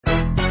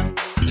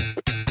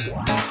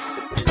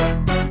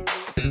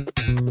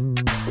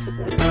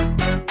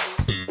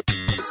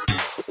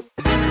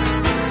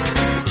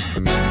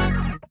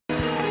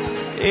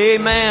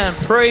Amen.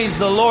 Praise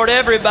the Lord,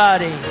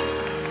 everybody.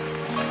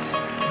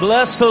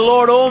 Bless the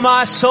Lord, oh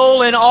my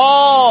soul, and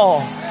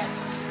all.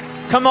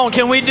 Come on,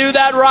 can we do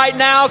that right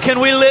now? Can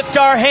we lift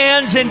our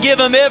hands and give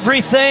Him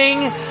everything?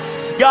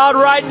 God,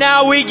 right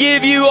now we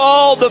give You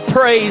all the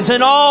praise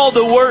and all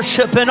the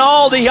worship and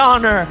all the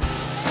honor.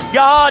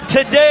 God,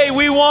 today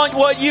we want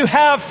what You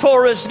have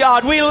for us,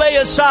 God. We lay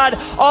aside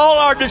all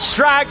our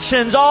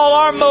distractions, all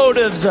our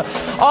motives,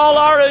 all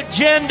our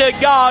agenda,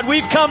 God.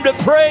 We've come to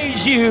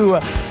praise You.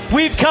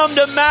 We've come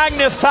to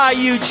magnify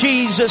You,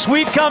 Jesus.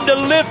 We've come to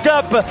lift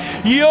up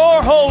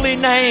Your holy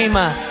name.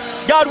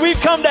 God, we've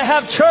come to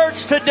have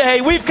church today.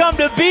 We've come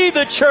to be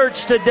the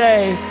church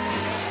today.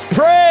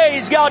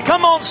 Praise God.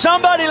 Come on,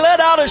 somebody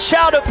let out a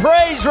shout of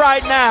praise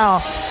right now.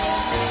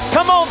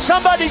 Come on,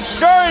 somebody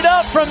stir it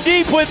up from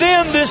deep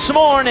within this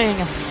morning.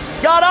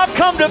 God, I've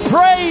come to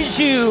praise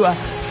You.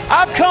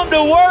 I've come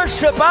to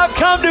worship. I've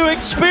come to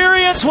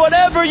experience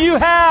whatever You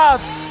have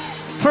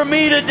for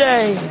me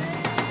today.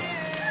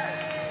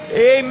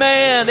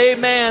 Amen,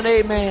 amen,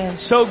 amen.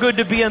 So good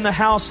to be in the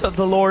house of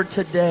the Lord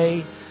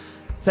today.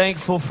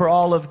 Thankful for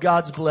all of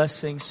God's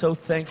blessings. So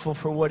thankful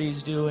for what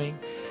He's doing.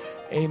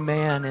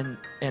 Amen.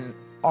 And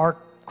our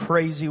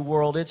crazy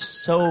world, it's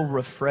so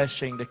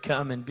refreshing to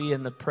come and be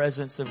in the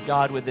presence of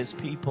God with His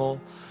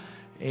people.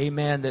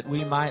 Amen. That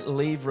we might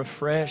leave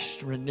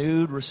refreshed,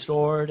 renewed,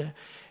 restored.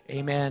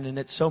 Amen. And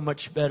it's so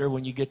much better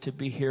when you get to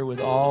be here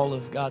with all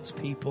of God's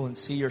people and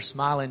see your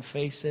smiling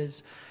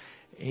faces.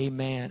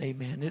 Amen.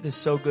 Amen. It is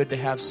so good to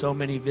have so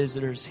many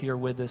visitors here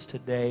with us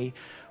today.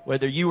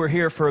 Whether you were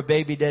here for a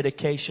baby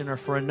dedication or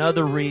for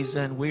another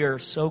reason, we are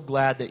so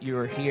glad that you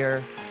are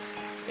here.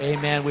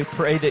 Amen. We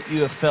pray that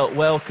you have felt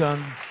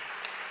welcome.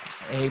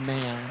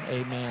 Amen.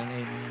 Amen.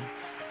 Amen.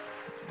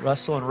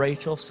 Russell and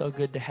Rachel, so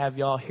good to have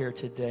y'all here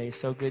today.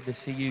 So good to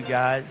see you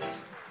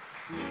guys.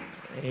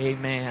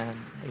 Amen.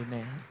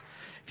 Amen.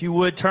 If you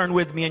would turn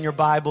with me in your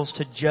Bibles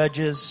to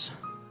Judges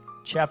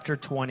chapter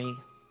 20.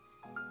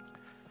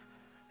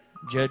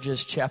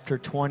 Judges chapter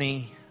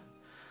 20.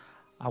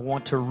 I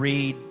want to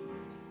read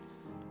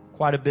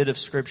quite a bit of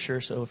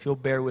scripture, so if you'll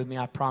bear with me,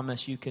 I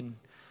promise you can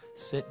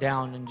sit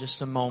down in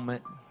just a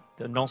moment.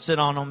 Don't sit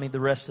on me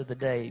the rest of the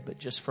day, but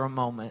just for a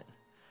moment.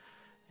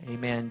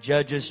 Amen.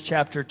 Judges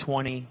chapter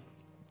 20.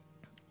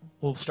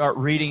 We'll start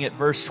reading at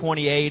verse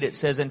 28. It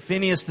says, "And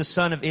Phinehas the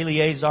son of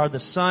Eleazar, the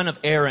son of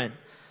Aaron,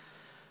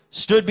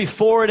 stood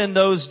before it in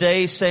those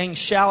days, saying,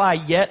 Shall I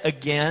yet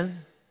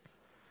again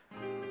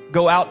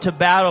go out to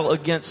battle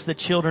against the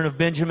children of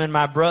Benjamin,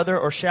 my brother,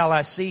 or shall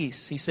I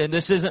cease?" He said,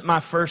 "This isn't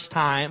my first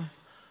time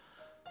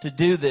to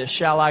do this.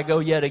 Shall I go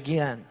yet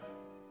again?"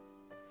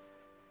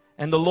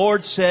 And the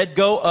Lord said,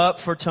 "Go up,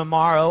 for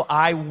tomorrow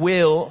I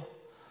will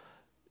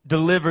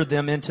deliver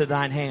them into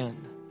thine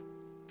hand."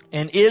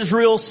 And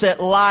Israel set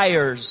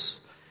liers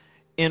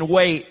in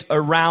wait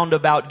around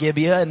about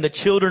Gibeah, and the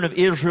children of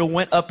Israel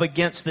went up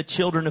against the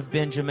children of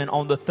Benjamin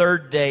on the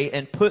third day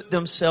and put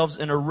themselves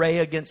in array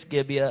against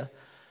Gibeah,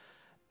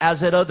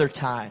 as at other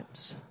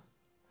times.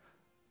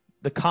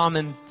 The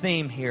common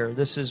theme here,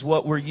 this is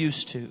what we're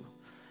used to.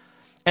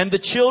 "And the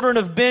children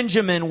of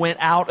Benjamin went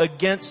out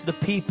against the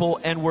people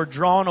and were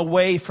drawn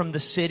away from the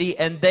city,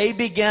 and they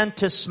began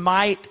to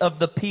smite of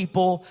the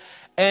people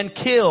and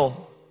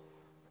kill,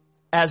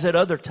 as at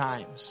other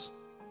times.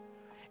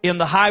 In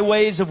the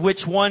highways of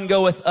which one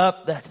goeth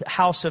up the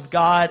house of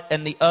God,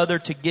 and the other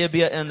to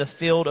Gibeah in the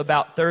field,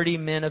 about 30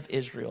 men of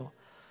Israel.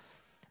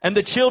 And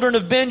the children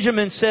of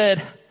Benjamin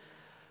said,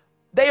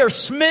 They are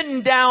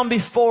smitten down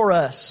before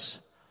us,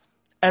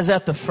 as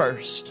at the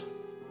first.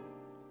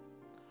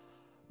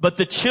 But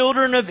the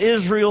children of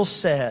Israel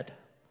said,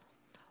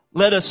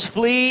 Let us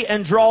flee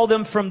and draw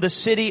them from the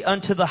city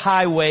unto the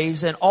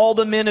highways. And all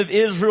the men of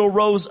Israel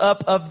rose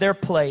up of their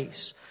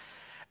place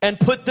and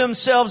put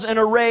themselves in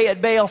array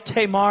at Baal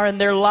Tamar. And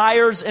their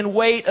liers in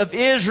wait of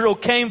Israel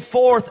came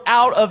forth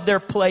out of their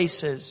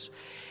places,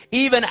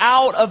 even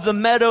out of the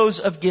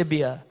meadows of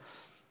Gibeah.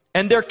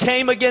 And there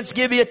came against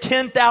Gibeah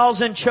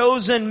 10,000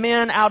 chosen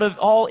men out of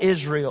all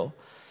Israel.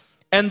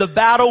 And the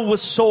battle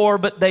was sore,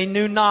 but they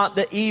knew not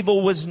that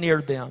evil was near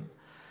them.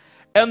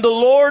 And the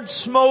Lord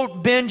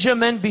smote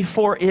Benjamin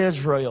before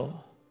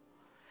Israel.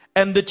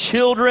 And the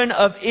children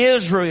of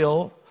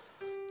Israel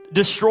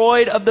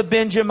destroyed of the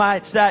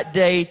Benjamites that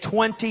day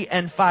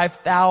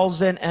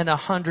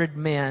 25,100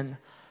 men.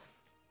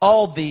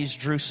 All these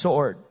drew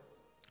sword.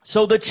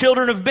 So the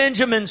children of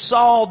Benjamin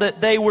saw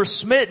that they were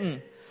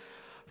smitten.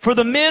 For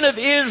the men of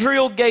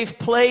Israel gave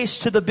place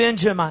to the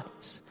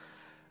Benjamites,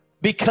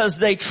 because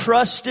they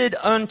trusted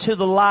unto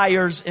the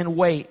liers in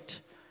wait,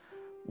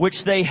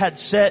 which they had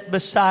set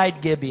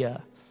beside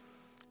Gibeah.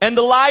 And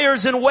the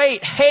liers in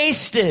wait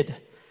hasted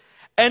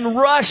and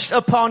rushed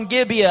upon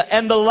Gibeah,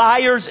 and the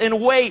liers in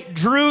wait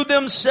drew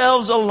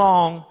themselves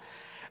along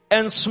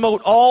and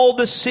smote all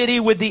the city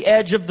with the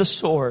edge of the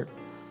sword.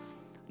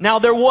 Now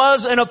there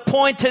was an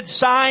appointed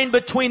sign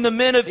between the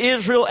men of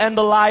Israel and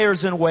the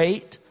liers in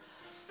wait,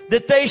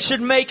 that they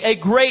should make a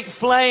great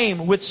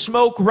flame with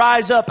smoke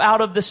rise up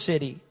out of the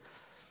city.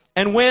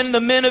 And when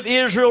the men of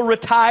Israel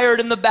retired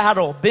in the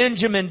battle,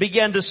 Benjamin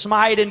began to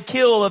smite and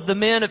kill of the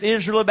men of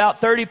Israel about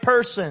 30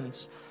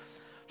 persons.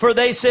 For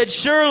they said,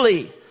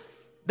 surely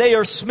they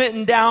are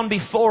smitten down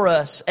before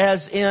us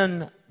as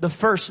in the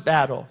first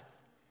battle.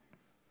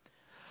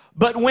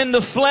 But when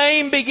the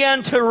flame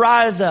began to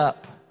rise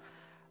up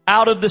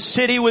out of the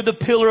city with a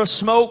pillar of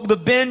smoke, the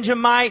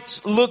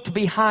Benjamites looked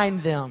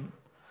behind them.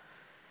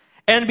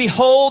 And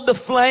behold, the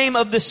flame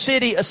of the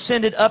city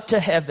ascended up to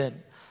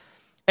heaven.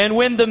 And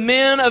when the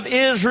men of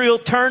Israel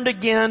turned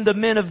again, the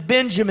men of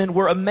Benjamin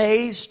were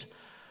amazed,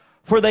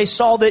 for they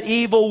saw that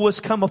evil was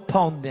come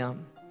upon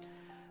them.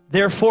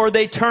 Therefore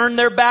they turned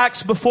their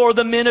backs before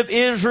the men of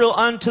Israel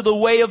unto the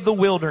way of the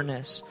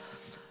wilderness.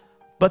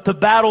 But the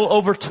battle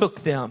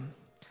overtook them.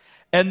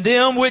 And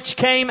them which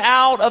came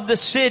out of the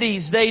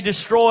cities they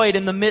destroyed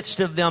in the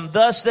midst of them.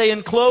 Thus they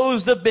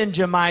enclosed the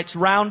Benjamites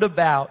round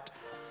about,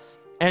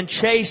 and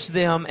chased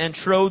them and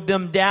trode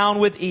them down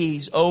with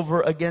ease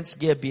over against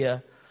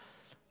Gibeah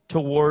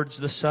towards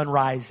the sun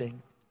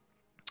rising.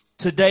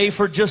 Today,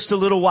 for just a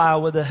little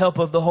while, with the help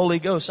of the Holy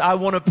Ghost, I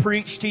want to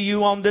preach to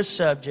you on this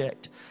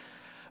subject.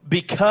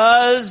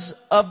 Because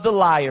of the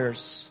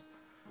liars,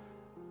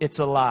 it's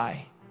a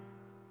lie.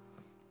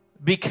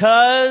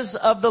 Because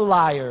of the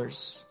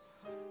liars,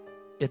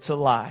 it's a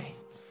lie.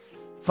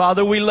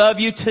 Father, we love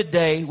you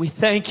today. We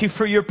thank you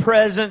for your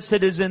presence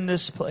that is in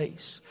this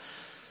place.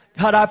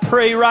 God, I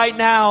pray right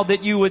now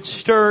that you would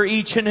stir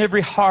each and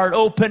every heart,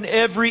 open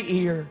every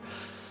ear.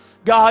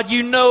 God,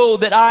 you know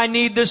that I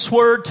need this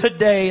word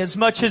today as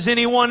much as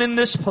anyone in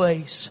this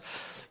place.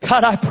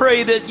 God, I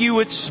pray that you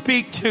would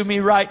speak to me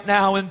right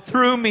now and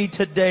through me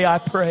today, I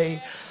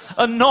pray.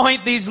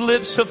 Anoint these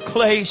lips of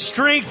clay.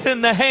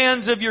 Strengthen the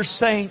hands of your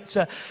saints.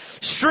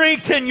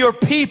 Strengthen your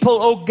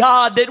people, oh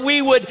God, that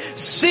we would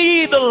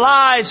see the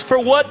lies for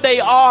what they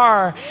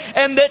are,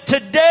 and that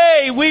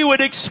today we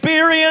would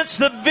experience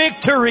the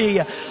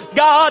victory,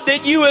 God,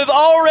 that you have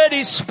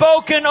already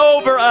spoken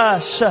over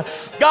us.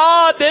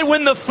 God, that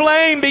when the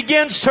flame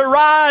begins to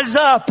rise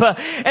up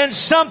and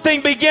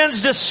something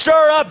begins to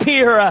stir up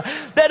here,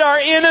 that our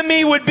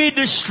enemy would be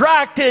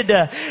distracted,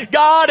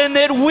 God, and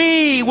that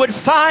we would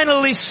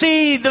finally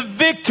see the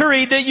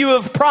victory that you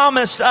have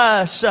promised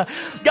us.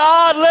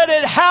 God, let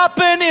it happen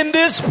in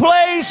this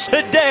place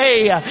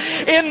today.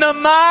 In the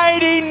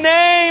mighty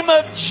name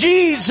of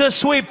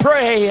Jesus we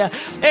pray.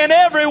 And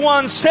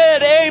everyone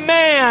said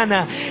amen.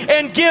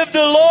 And give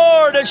the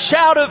Lord a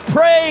shout of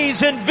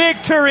praise and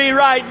victory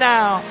right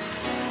now.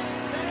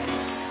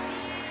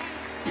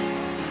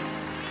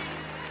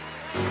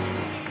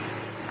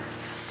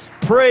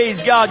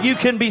 Praise God. You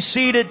can be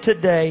seated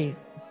today.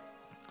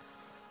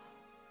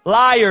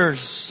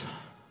 Liars.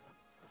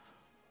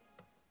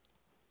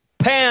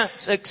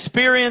 Pants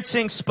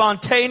experiencing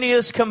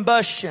spontaneous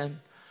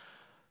combustion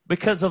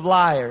because of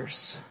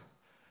liars.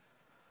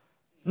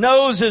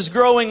 Noses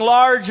growing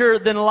larger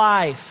than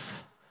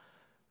life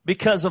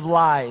because of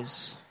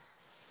lies.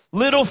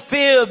 Little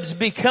fibs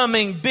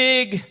becoming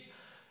big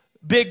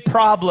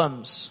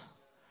problems.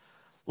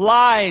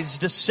 Lies,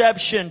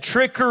 deception,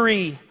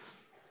 trickery,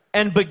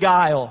 and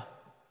beguile.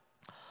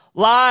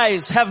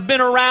 Lies have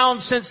been around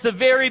since the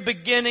very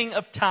beginning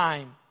of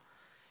time.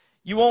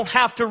 You won't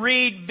have to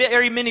read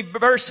very many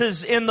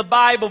verses in the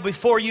Bible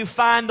before you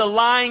find the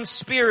lying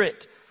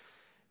spirit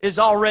is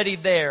already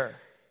there.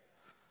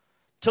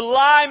 To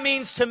lie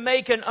means to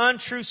make an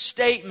untrue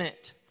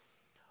statement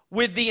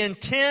with the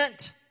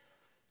intent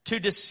to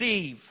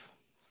deceive,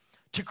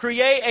 to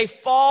create a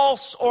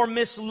false or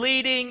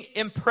misleading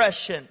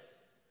impression.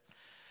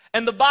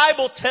 And the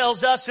Bible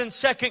tells us in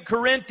 2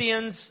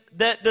 Corinthians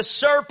that the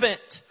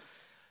serpent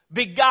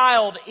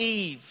beguiled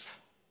Eve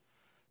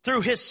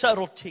through his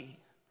subtlety.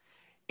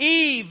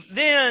 Eve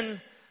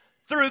then,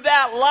 through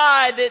that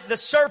lie that the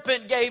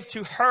serpent gave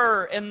to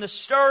her and the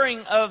stirring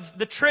of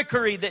the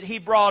trickery that he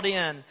brought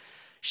in,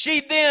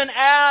 she then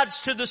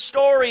adds to the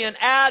story and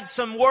adds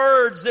some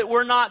words that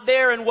were not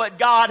there in what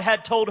God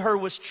had told her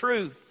was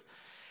truth.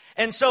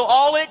 And so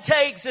all it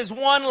takes is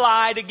one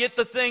lie to get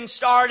the thing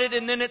started,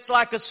 and then it's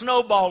like a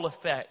snowball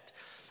effect.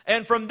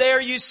 And from there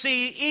you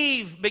see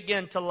Eve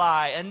begin to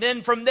lie. And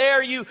then from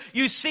there you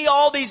see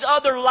all these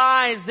other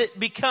lies that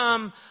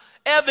become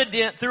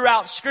evident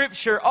throughout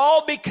Scripture,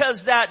 all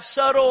because that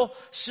subtle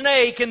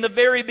snake in the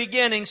very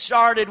beginning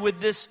started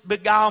with this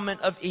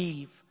beguilement of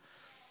Eve.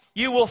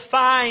 You will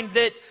find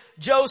that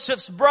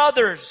Joseph's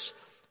brothers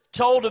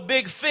told a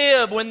big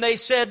fib when they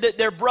said that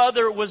their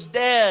brother was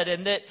dead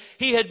and that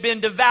he had been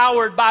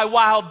devoured by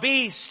wild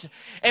beasts.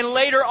 And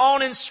later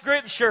on in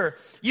Scripture,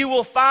 you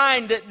will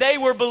find that they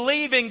were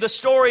believing the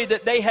story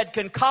that they had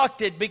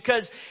concocted,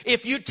 because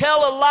if you tell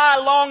a lie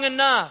long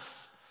enough,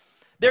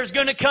 there's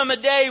going to come a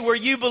day where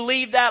you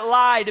believe that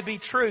lie to be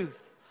truth.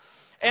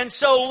 And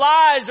so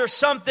lies are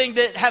something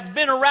that have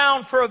been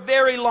around for a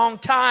very long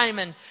time.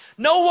 And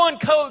no one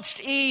coached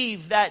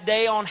Eve that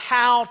day on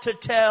how to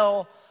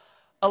tell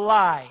a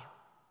lie.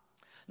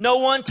 No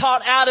one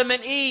taught Adam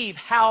and Eve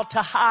how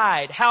to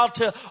hide, how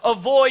to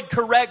avoid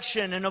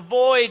correction and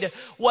avoid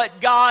what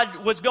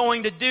God was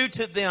going to do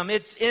to them.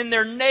 It's in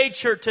their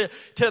nature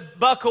to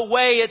buck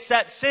away. It's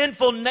that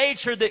sinful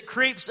nature that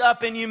creeps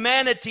up in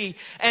humanity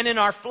and in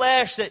our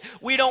flesh that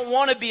we don't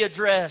want to be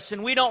addressed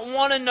and we don't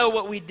want to know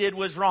what we did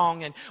was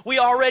wrong, and we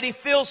already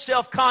feel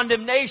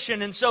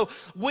self-condemnation, and so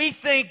we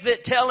think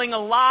that telling a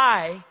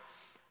lie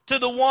to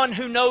the one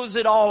who knows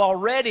it all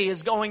already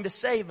is going to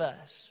save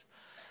us.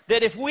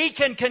 That if we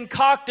can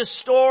concoct a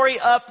story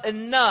up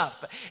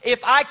enough, if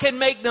I can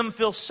make them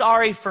feel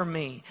sorry for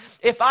me,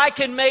 if I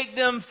can make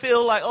them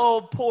feel like, oh,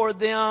 poor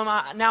them,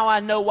 now I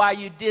know why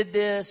you did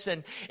this,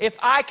 and if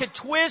I could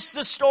twist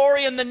the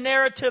story and the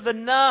narrative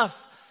enough,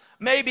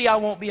 maybe I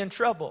won't be in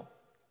trouble.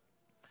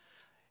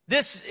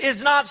 This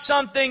is not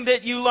something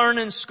that you learn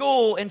in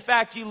school. In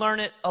fact, you learn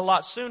it a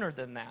lot sooner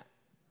than that.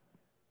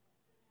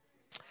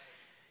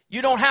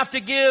 You don't have to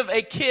give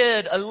a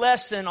kid a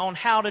lesson on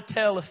how to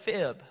tell a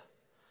fib.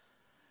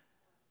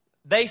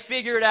 They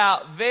figure it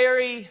out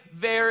very,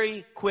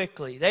 very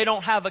quickly. They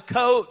don't have a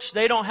coach.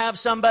 They don't have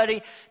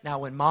somebody. Now,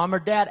 when mom or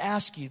dad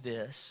ask you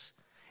this,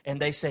 and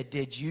they say,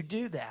 did you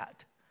do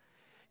that?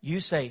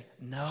 You say,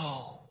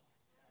 no.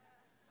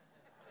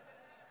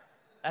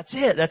 That's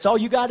it. That's all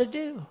you got to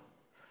do.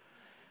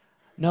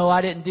 No,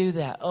 I didn't do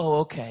that.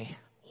 Oh, okay.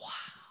 Wow.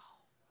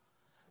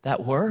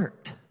 That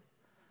worked.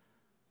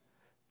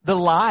 The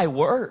lie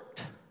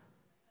worked.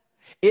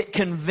 It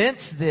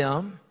convinced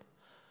them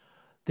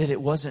that it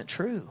wasn't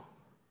true.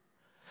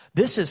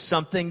 This is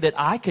something that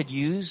I could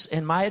use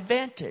in my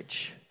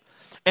advantage.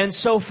 And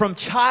so from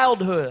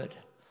childhood,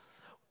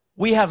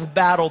 we have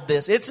battled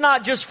this. It's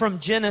not just from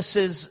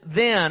Genesis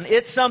then.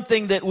 It's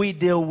something that we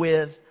deal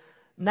with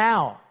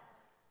now.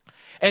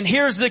 And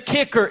here's the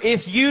kicker.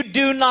 If you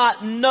do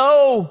not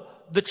know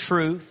the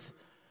truth,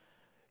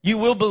 you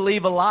will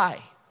believe a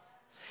lie.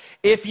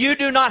 If you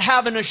do not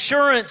have an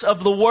assurance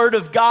of the Word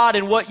of God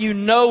and what you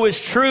know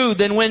is true,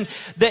 then when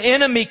the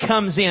enemy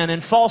comes in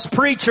and false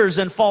preachers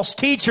and false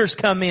teachers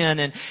come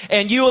in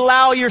and you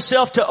allow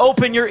yourself to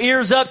open your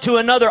ears up to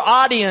another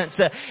audience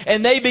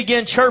and they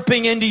begin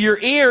chirping into your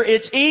ear,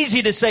 it's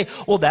easy to say,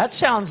 well, that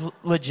sounds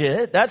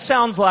legit. That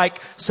sounds like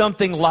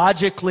something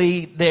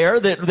logically there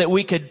that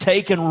we could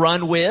take and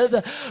run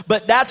with.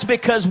 But that's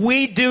because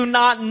we do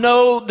not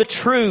know the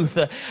truth.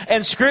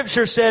 And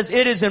Scripture says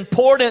it is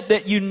important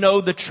that you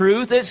know the truth.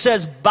 It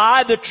says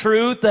buy the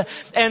truth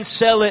and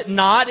sell it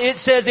not. It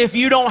says if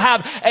you don't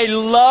have a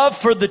love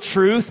for the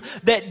truth,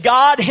 that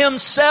God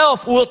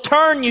Himself will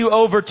turn you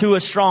over to a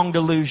strong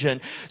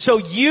delusion. So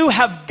you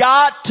have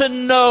got to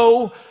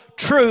know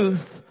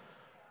truth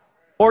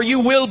or you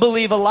will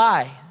believe a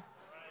lie.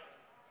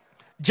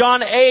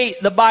 John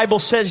 8, the Bible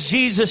says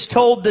Jesus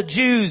told the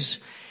Jews,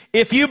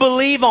 if you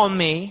believe on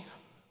me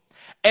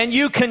and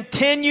you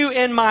continue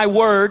in my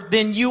word,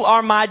 then you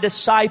are my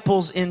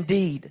disciples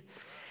indeed.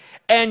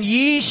 And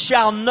ye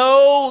shall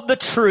know the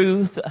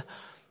truth,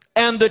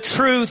 and the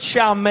truth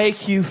shall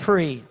make you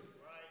free.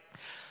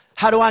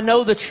 How do I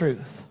know the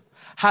truth?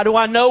 How do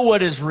I know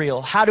what is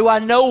real? How do I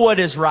know what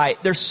is right?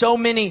 There's so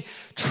many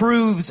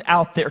truths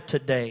out there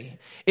today.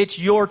 It's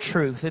your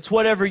truth. It's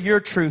whatever your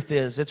truth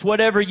is. It's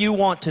whatever you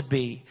want to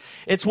be.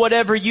 It's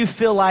whatever you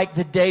feel like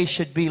the day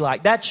should be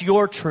like. That's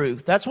your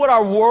truth. That's what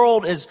our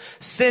world is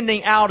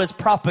sending out as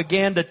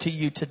propaganda to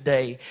you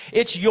today.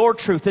 It's your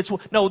truth.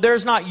 No,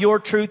 there's not your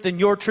truth and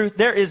your truth.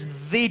 There is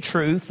the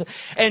truth.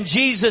 And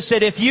Jesus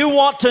said, if you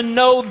want to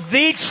know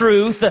the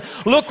truth,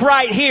 look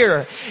right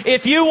here.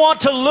 If you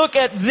want to look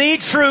at the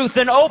truth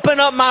and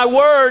open up my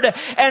word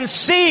and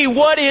see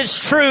what is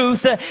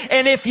truth,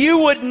 and if you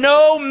would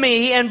know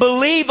me and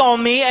believe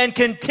on me and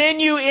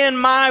continue in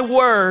my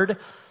word,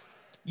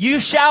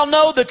 you shall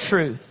know the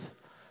truth.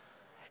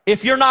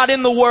 If you're not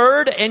in the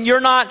word and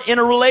you're not in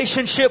a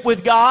relationship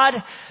with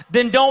God,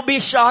 then don't be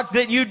shocked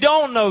that you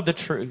don't know the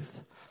truth.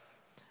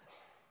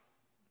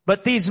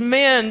 But these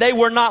men, they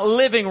were not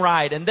living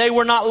right and they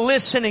were not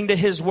listening to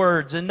His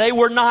words and they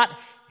were not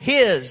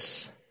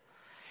His.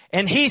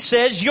 And He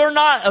says, you're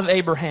not of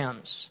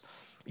Abraham's.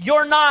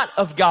 You're not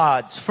of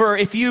God's. For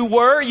if you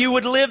were, you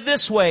would live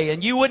this way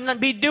and you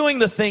wouldn't be doing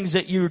the things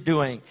that you're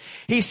doing.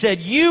 He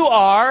said, you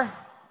are,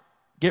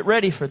 get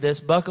ready for this,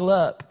 buckle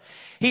up.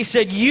 He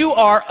said, you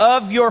are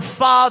of your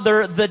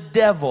father, the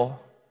devil.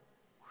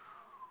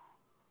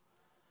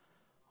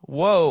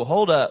 Whoa,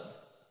 hold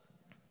up.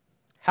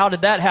 How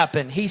did that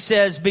happen? He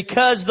says,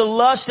 because the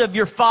lust of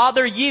your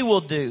father ye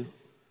will do.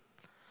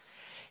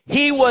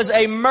 He was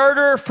a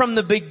murderer from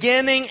the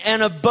beginning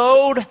and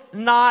abode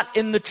not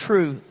in the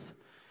truth.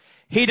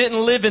 He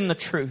didn't live in the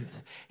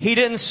truth. He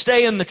didn't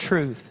stay in the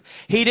truth.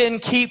 He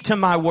didn't keep to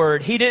my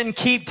word. He didn't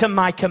keep to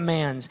my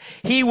commands.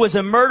 He was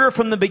a murderer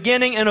from the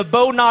beginning and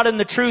abode not in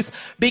the truth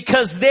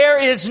because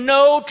there is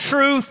no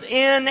truth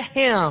in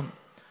him.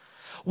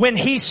 When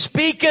he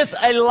speaketh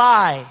a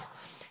lie,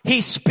 he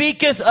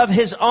speaketh of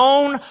his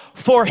own,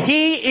 for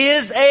he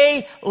is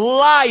a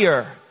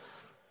liar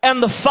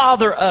and the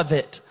father of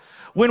it.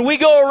 When we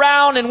go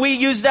around and we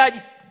use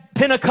that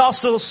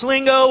Pentecostal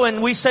slingo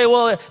and we say,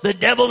 well, the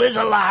devil is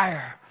a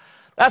liar.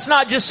 That's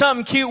not just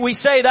something cute we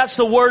say, that's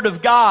the Word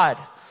of God.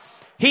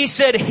 He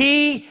said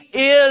he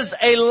is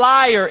a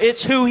liar.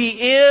 It's who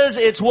he is.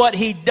 It's what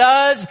he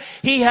does.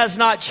 He has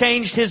not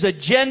changed his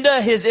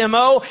agenda, his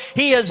MO.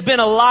 He has been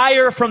a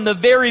liar from the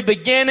very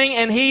beginning,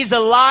 and he's a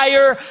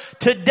liar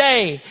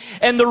today.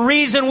 And the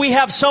reason we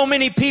have so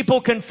many people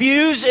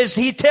confused is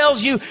he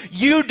tells you,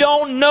 you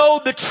don't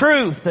know the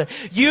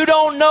truth. You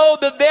don't know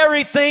the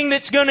very thing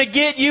that's going to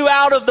get you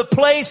out of the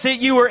place that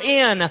you are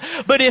in.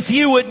 But if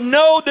you would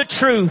know the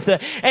truth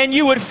and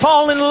you would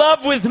fall in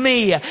love with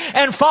me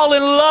and fall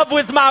in love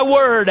with my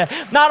word,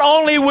 not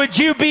only would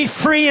you be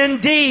free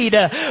indeed,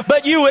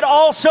 but you would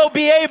also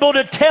be able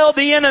to tell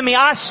the enemy,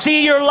 I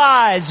see your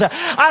lies.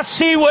 I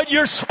see what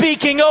you're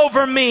speaking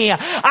over me.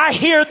 I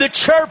hear the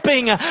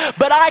chirping,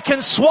 but I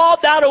can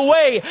swat that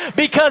away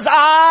because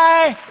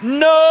I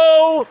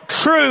know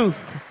truth.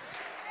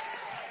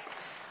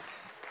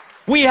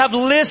 We have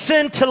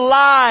listened to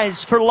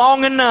lies for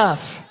long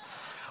enough.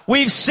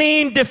 We've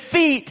seen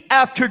defeat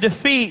after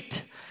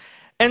defeat.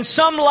 And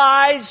some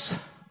lies,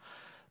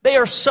 they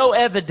are so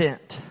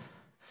evident.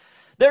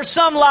 There's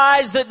some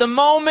lies that the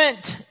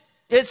moment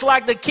it's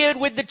like the kid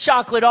with the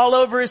chocolate all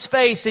over his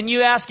face and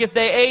you ask if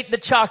they ate the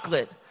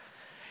chocolate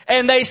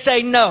and they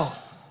say no.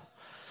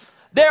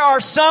 There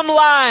are some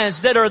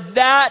lies that are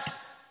that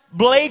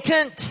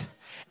blatant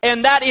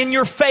and that in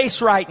your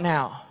face right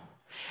now.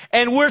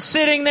 And we're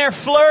sitting there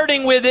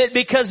flirting with it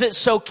because it's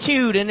so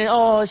cute and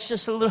it's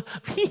just a little,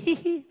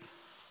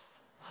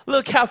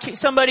 look how cute.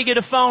 Somebody get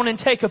a phone and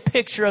take a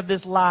picture of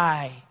this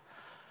lie.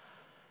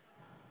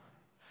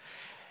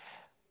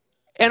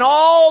 And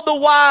all the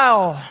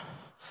while,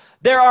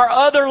 there are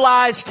other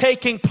lies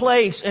taking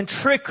place and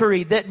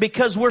trickery that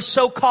because we're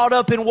so caught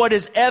up in what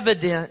is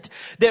evident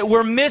that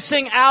we're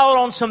missing out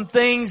on some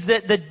things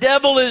that the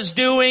devil is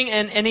doing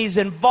and he's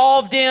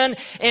involved in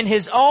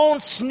his own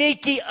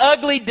sneaky,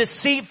 ugly,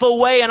 deceitful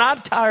way, and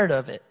I'm tired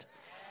of it.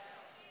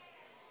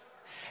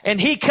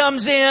 And he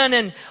comes in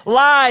and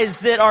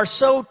lies that are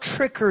so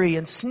trickery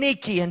and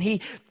sneaky, and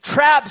he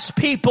traps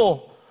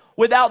people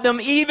without them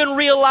even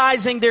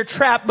realizing they're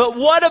trapped. But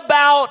what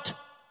about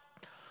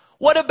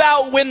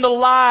when the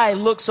lie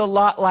looks a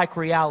lot like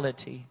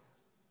reality?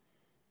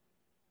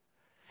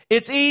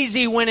 It's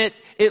easy when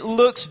it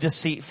looks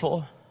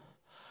deceitful.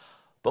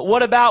 But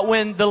what about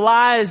when the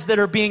lies that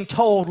are being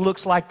told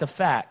looks like the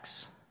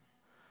facts?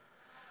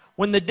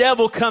 When the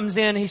devil comes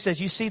in, he says,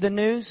 you see the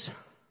news?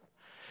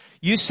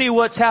 You see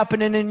what's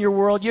happening in your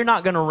world? You're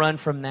not going to run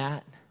from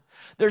that.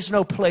 There's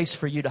no place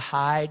for you to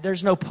hide.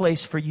 There's no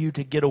place for you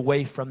to get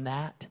away from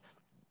that.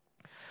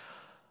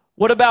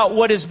 What about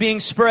what is being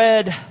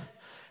spread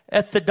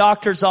at the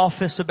doctor's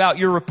office about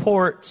your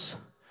reports?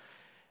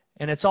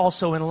 And it's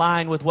also in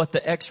line with what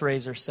the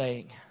x-rays are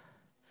saying.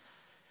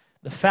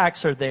 The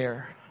facts are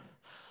there.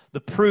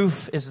 The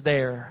proof is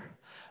there.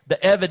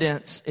 The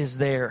evidence is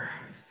there.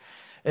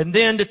 And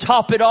then to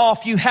top it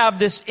off, you have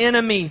this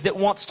enemy that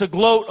wants to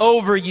gloat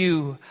over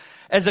you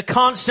as a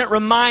constant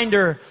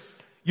reminder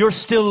you're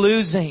still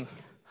losing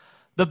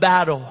the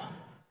battle.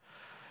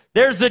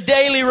 There's the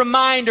daily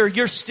reminder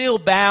you're still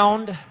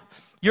bound.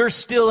 You're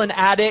still an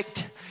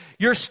addict.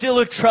 You're still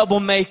a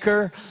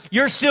troublemaker.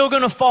 You're still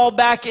going to fall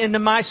back into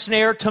my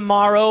snare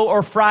tomorrow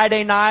or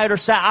Friday night or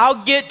Saturday.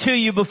 I'll get to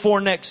you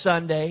before next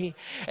Sunday.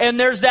 And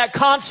there's that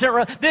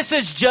constant, this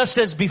is just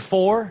as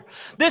before.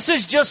 This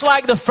is just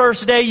like the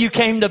first day you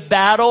came to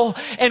battle,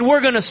 and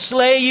we're going to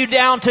slay you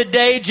down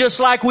today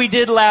just like we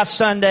did last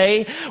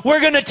Sunday.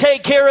 We're going to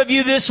take care of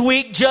you this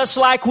week just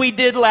like we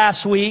did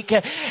last week.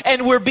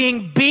 And we're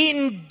being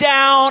beaten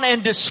down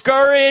and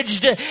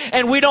discouraged,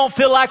 and we don't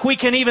feel like we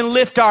can even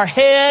lift our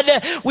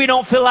head. We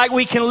don't feel like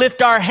we can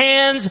lift our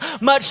hands,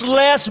 much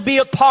less be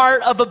a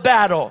part of a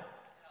battle.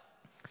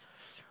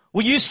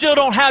 Well, you still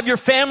don't have your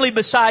family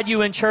beside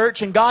you in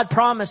church, and God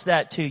promised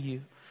that to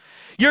you.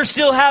 You're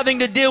still having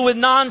to deal with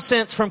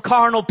nonsense from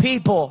carnal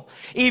people,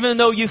 even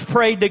though you've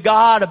prayed to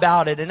God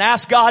about it and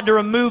asked God to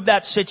remove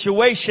that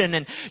situation.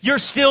 And you're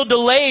still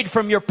delayed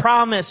from your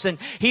promise. And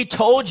He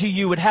told you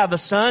you would have a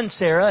son,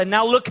 Sarah. And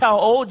now look how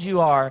old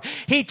you are.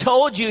 He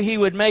told you He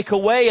would make a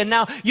way. And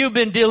now you've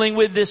been dealing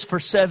with this for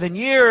 7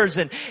 years.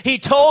 And He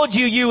told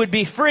you you would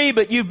be free,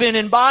 but you've been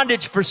in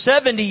bondage for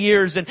 70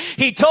 years. And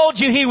He told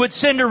you He would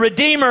send a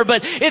Redeemer,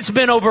 but it's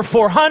been over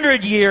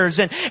 400 years.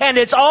 And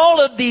it's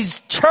all of these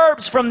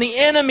chirps from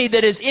the enemy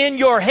that is in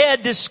your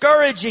head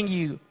discouraging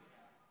you.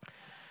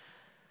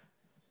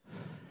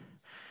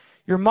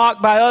 You're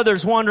mocked by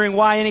others, wondering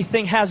why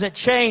anything hasn't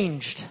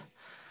changed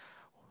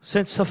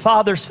since the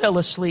fathers fell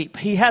asleep.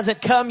 He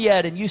hasn't come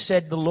yet, and you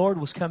said the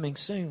Lord was coming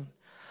soon.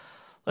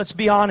 Let's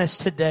be honest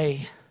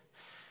today.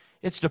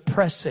 It's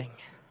depressing.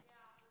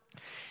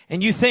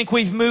 And you think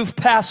we've moved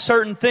past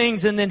certain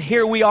things, and then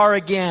here we are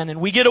again.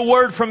 And we get a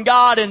word from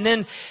God, and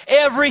then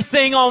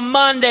everything on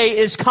Monday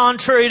is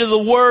contrary to the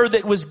word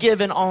that was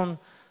given on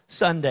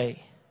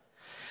Sunday.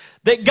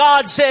 That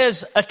God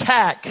says,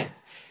 attack.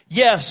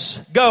 Yes,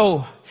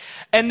 go.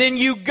 And then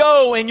you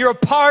go and you're a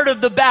part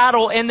of the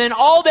battle, and then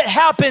all that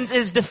happens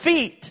is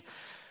defeat.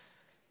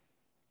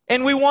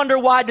 And we wonder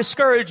why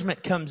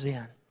discouragement comes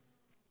in.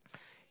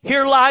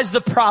 Here lies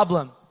the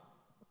problem.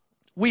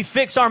 We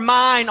fix our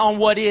mind on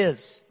what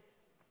is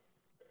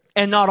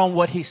and not on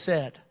what He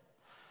said.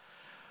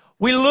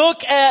 We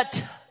look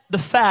at the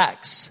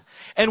facts,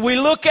 and we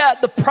look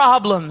at the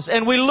problems,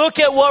 and we look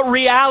at what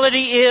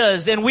reality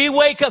is, and we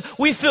wake up,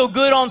 we feel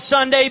good on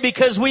Sunday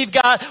because we've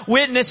got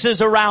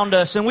witnesses around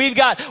us, and we've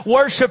got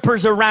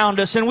worshipers around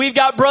us, and we've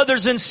got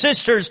brothers and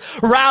sisters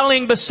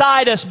rallying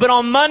beside us. But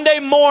on Monday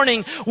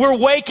morning, we're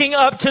waking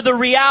up to the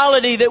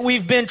reality that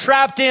we've been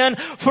trapped in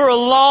for a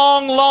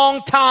long,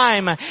 long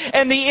time.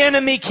 And the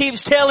enemy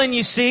keeps telling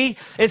you, see,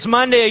 it's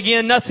Monday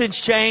again,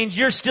 nothing's changed.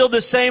 You're still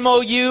the same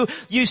old you.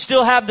 You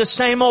still have the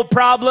same old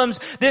problems.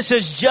 This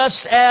is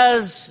just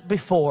as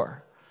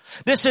before.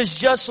 This is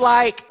just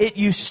like it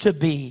used to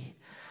be.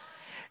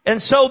 And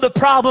so the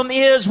problem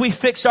is we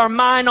fix our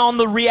mind on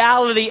the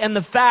reality and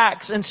the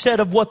facts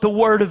instead of what the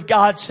Word of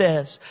God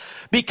says.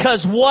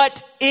 Because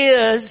what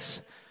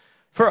is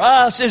for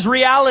us is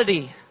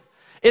reality.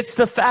 It's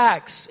the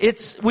facts.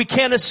 We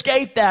can't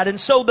escape that. And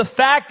so the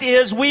fact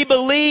is we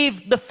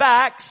believe the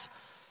facts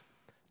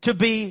to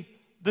be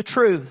the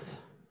truth.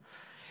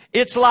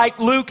 It's like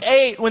Luke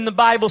 8 when the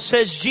Bible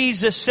says,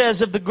 Jesus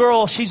says of the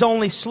girl, she's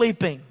only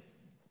sleeping.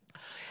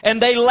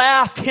 And they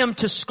laughed Him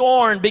to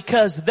scorn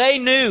because they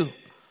knew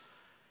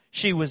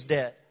she was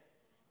dead.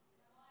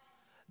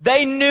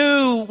 They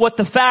knew what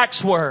the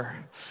facts were.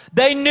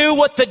 They knew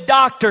what the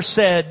doctor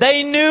said.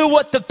 They knew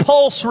what the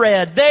pulse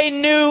read. They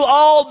knew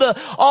all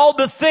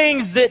the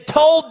things that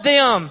told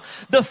them.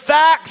 The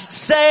facts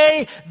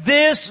say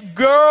this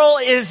girl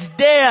is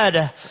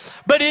dead.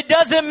 But it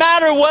doesn't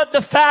matter what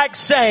the facts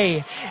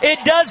say.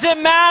 It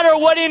doesn't matter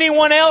what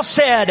anyone else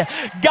said.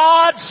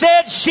 God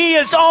said she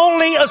is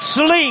only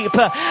asleep.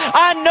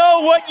 I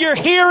know what you're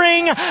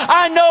hearing.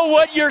 I know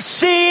what you're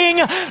seeing.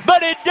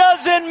 But it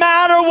doesn't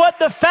matter what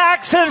the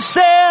facts have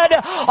said.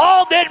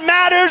 All that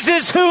matters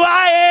is who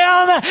I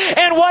am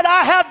and what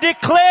I have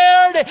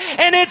declared.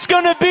 And it's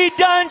going to be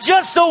done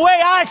just the way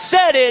I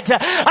said it.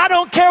 I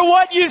don't care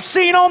what you've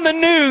seen on the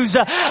news.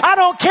 I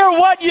don't care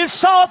what you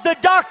saw at the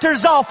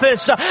doctor's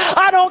office.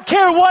 I don't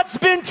care what's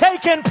been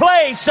taking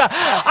place.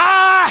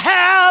 I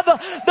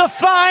have the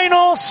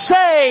final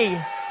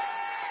say.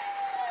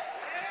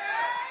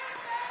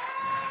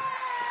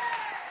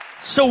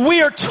 So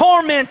we are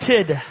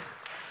tormented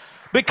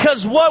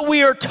because what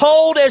we are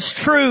told as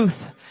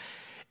truth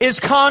is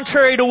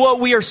contrary to what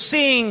we are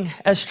seeing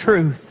as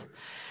truth.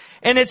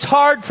 And it's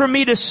hard for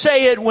me to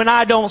say it when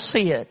I don't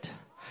see it.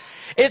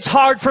 It's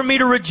hard for me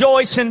to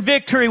rejoice in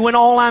victory when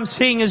all I'm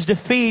seeing is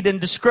defeat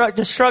and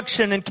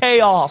destruction and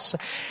chaos.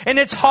 And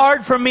it's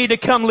hard for me to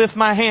come lift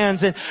my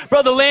hands. And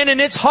Brother Landon,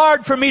 it's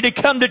hard for me to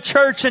come to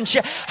church and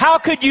how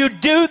could you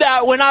do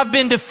that when I've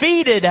been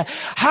defeated?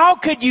 How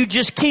could you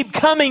just keep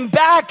coming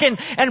back and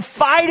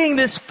fighting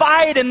this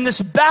fight and this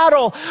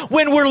battle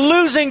when we're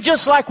losing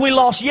just like we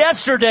lost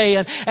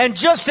yesterday and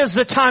just as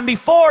the time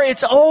before?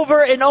 It's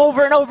over and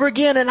over and over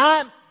again, and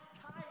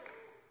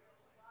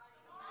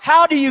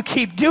how do you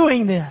keep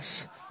doing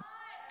this?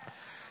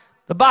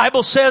 The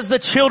Bible says the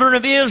children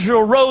of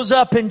Israel rose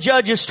up in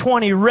Judges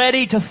 20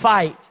 ready to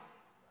fight.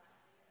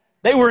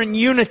 They were in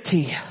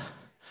unity.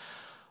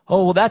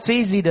 Oh, well, that's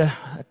easy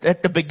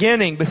at the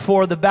beginning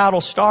before the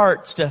battle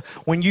starts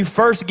when you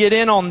first get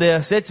in on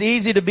this, it's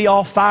easy to be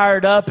all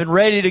fired up and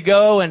ready to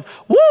go and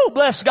woo,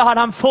 bless God,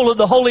 I'm full of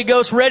the Holy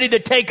Ghost, ready to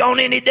take on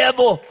any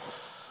devil.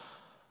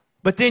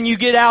 But then you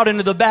get out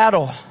into the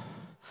battle.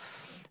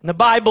 And the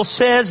Bible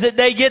says that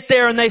they get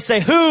there and they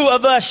say, who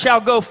of us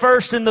shall go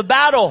first in the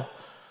battle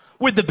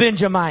with the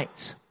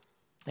Benjamites?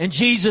 And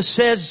Jesus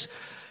says,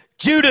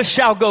 Judah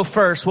shall go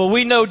first. Well,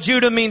 we know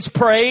Judah means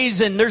praise,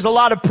 and there's a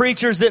lot of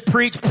preachers that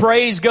preach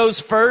praise goes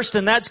first,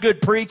 and that's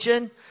good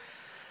preaching.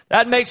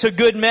 That makes a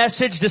good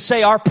message to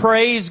say our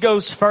praise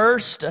goes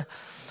first.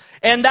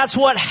 And that's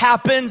what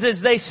happens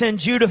is they send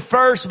Judah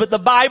first, but the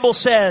Bible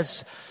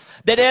says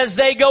that as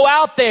they go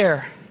out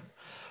there,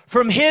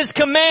 from His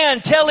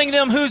command telling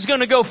them who's going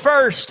to go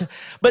first.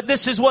 But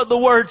this is what the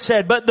Word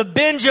said. But the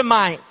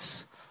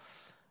Benjamites,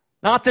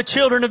 not the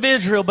children of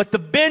Israel, but the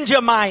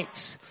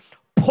Benjamites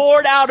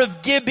poured out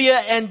of Gibeah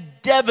and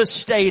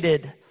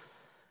devastated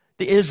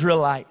the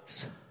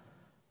Israelites.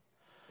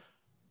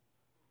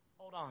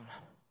 Hold on.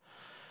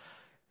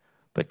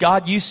 But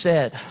God, you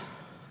said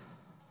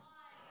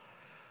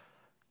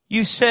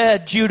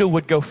Judah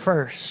would go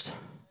first.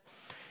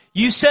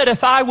 You said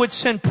if I would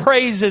send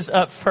praises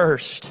up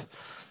first,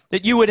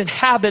 that you would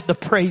inhabit the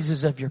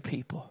praises of your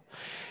people.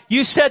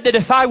 You said that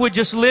if I would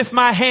just lift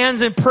my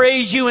hands and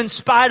praise you in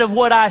spite of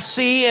what I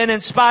see and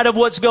in spite of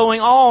what's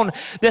going on,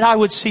 that I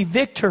would see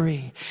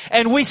victory.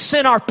 And we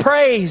sent our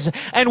praise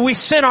and we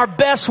sent our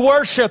best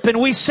worship and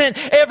we sent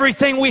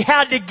everything we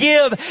had to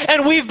give,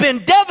 and we've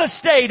been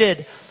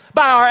devastated.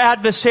 by our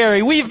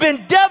adversary. We've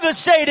been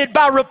devastated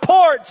by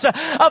reports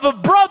of a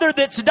brother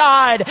that's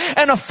died,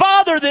 and a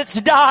father that's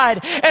died,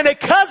 and a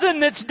cousin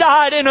that's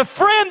died, and a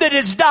friend that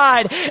has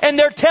died. And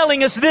they're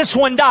telling us this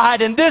one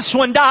died, and this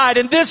one died,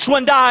 and this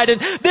one died,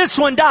 and this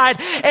one died.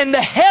 And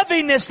the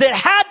heaviness that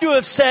had to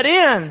have set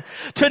in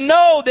to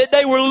know that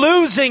they were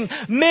losing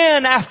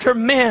men after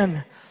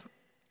men.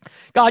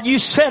 God, you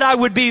said I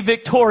would be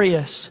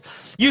victorious.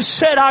 You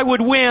said I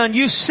would win.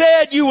 You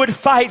said you would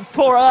fight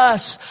for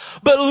us.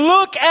 But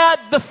look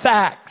at the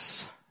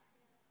facts.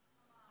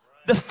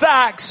 The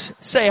facts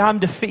say I'm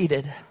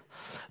defeated.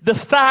 The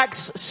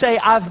facts say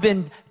I've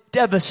been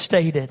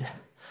devastated.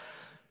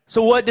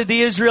 So what did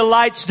the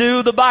Israelites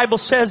do? The Bible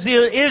says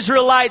the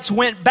Israelites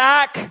went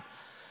back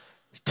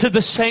to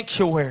the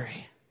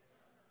sanctuary.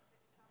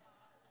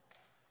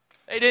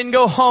 They didn't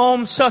go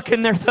home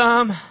sucking their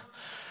thumb,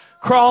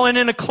 crawling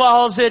in a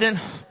closet and,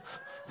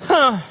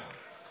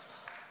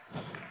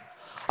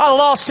 I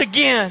lost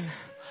again.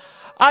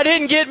 I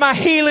didn't get my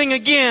healing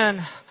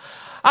again.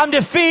 I'm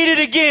defeated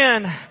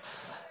again.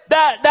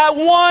 That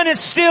one is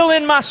still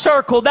in my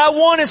circle. That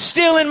one is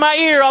still in my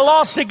ear. I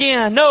lost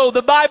again. No,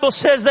 the Bible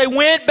says they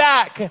went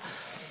back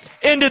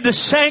into the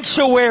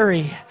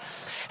sanctuary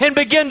and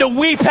began to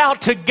weep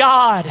out to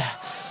God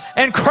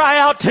and cry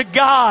out to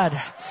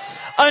God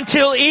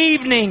until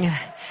evening.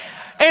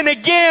 And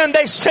again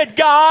they said,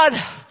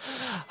 God,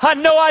 I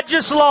know I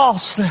just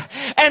lost,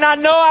 and I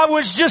know I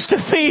was just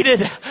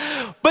defeated,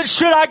 but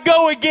should I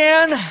go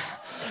again?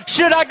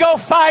 Should I go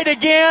fight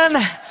again?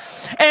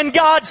 And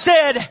God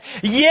said,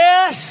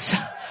 yes,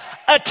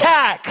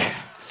 attack.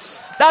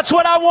 That's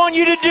what I want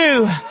you to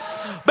do.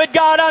 But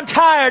God, I'm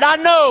tired. I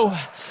know.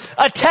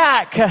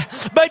 Attack.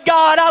 But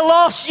God, I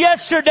lost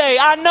yesterday.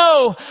 I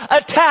know.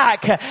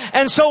 Attack.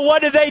 And so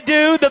what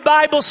do? The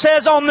Bible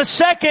says on the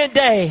second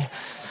day,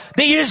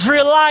 the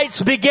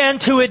Israelites began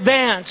to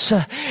advance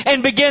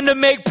and begin to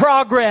make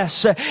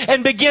progress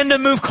and begin to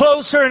move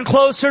closer and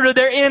closer to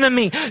their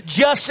enemy,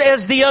 just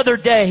as the other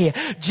day,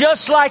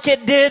 just like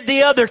it did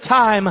the other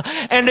time.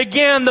 And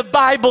again, the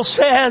Bible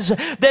says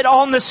that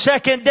on the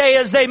second day,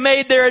 as they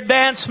made their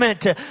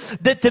advancement,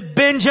 that the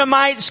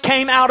Benjamites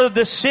came out of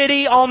the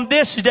city on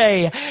this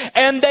day,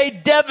 and they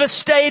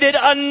devastated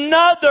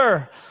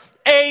another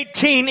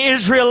 18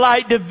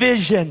 Israelite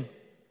division.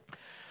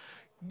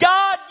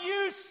 God,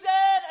 you said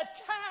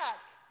attack.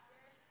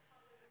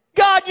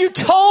 God, you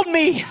told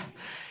me,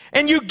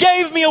 and you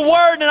gave me a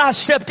word, and I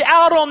stepped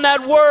out on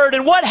that word.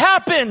 And what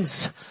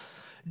happens?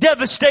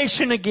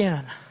 Devastation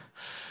again.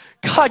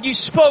 God, you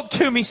spoke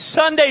to me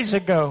Sundays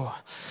ago,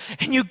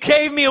 and you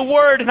gave me a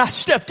word, and I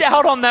stepped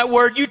out on that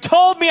word. You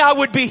told me I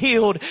would be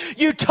healed.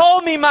 You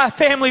told me my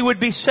family would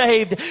be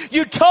saved.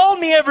 You told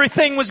me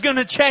everything was going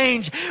to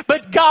change.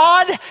 But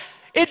God,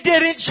 it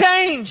didn't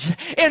change.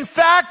 In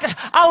fact,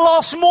 I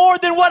lost more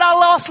than what I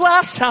lost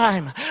last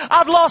time.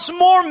 I've lost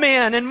more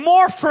men and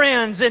more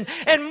friends and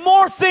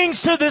more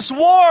things to this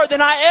war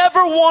than I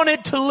ever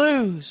wanted to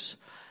lose.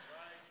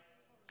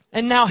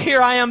 And now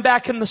here I am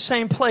back in the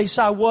same place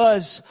I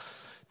was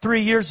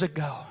 3 years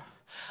ago.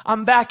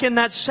 I'm back in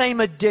that same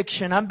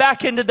addiction. I'm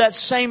back into that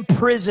same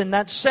prison,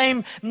 that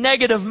same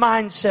negative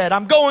mindset.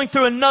 I'm going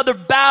through another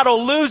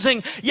battle,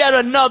 losing yet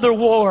another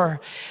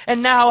war.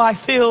 And now I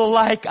feel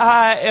like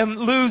I am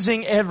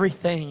losing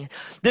everything.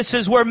 This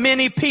is where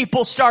many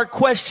people start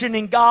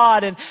questioning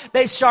God, and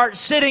they start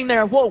sitting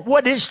there. Well,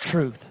 what is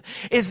truth?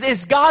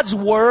 Is God's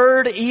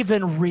word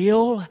even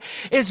real?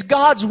 Is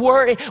God's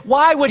word,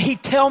 why would he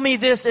tell me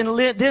this and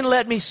then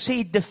let me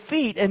see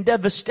defeat and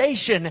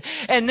devastation?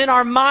 And then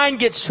our mind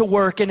gets to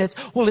work, and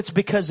it's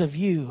because of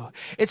you.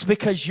 It's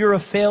because you're a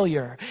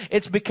failure.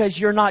 It's because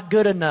you're not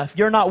good enough.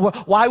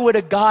 Why would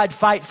a God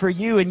fight for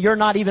you and you're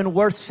not even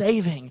worth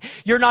saving?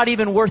 You're not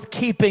even worth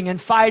keeping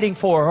and fighting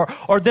for.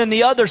 Or then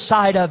the other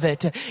side of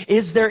it,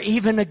 is there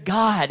even a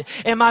God?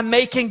 Am I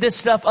making this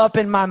stuff up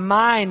in my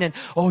mind? And,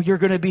 you're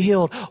going to be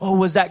healed.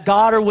 Was that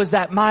God, or was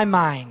that my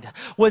mind?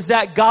 Was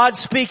that God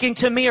speaking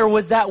to me, or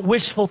was that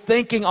wishful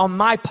thinking on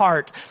my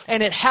part?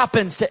 And it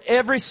happens to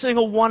every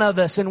single one of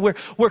us, and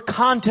we're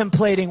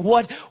contemplating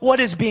what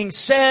is being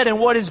said and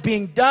what is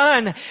being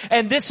done.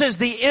 And this is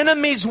the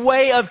enemy's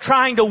way of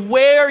trying to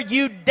wear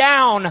you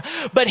down.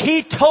 But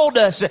he told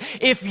us,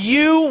 if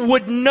you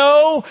would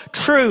know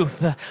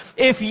truth,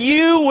 if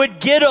you would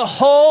get a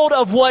hold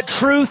of what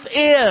truth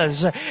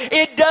is,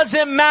 it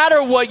doesn't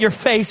matter what you're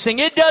facing.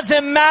 It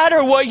doesn't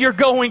matter what you're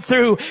going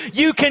through.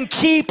 You can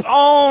keep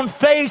on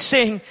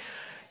facing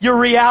your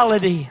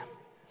reality.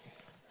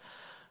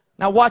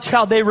 Now watch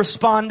how they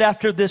respond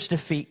after this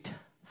defeat.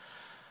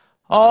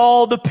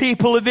 All the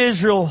people of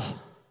Israel,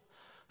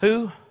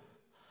 who?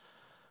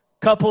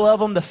 Couple of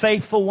them, the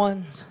faithful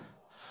ones.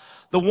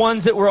 The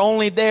ones that were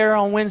only there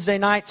on Wednesday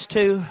nights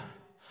too.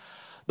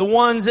 The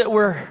ones that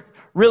were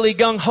really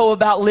gung-ho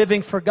about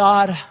living for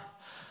God.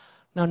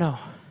 No.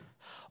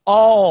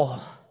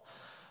 All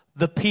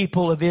the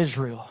people of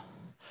Israel,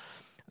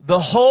 the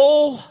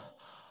whole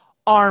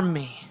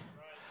army,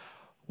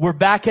 were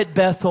back at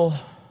Bethel,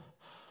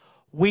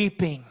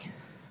 weeping,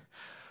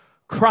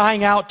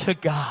 crying out to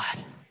God,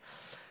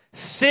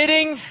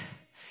 sitting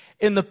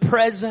in the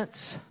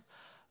presence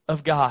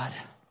of God.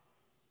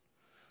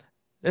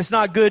 It's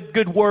not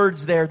good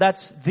words there.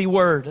 That's the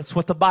word. That's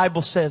what the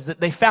Bible says, that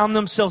they found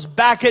themselves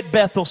back at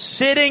Bethel,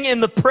 sitting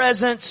in the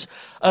presence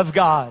of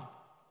God.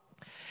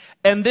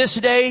 And this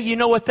day, you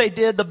know what they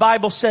did? The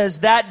Bible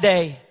says that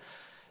day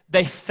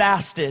they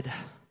fasted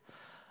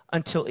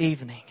until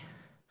evening.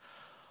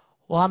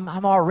 Well,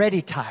 I'm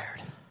already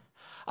tired.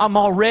 I'm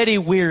already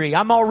weary.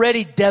 I'm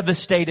already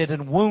devastated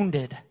and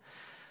wounded.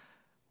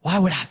 Why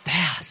would I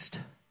fast?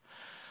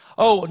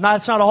 Oh, no,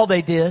 that's not all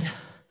they did.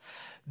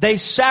 They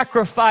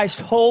sacrificed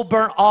whole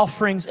burnt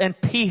offerings and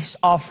peace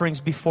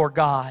offerings before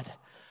God.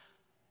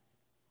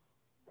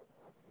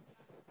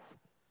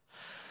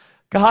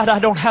 God, I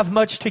don't have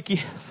much to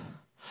give.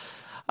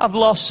 I've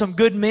lost some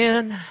good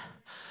men.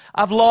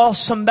 I've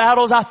lost some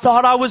battles I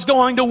thought I was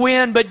going to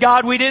win, but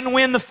God, we didn't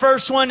win the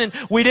first one and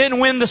we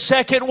didn't win the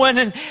second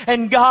one.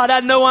 And God,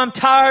 I know I'm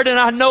tired and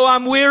I know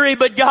I'm weary,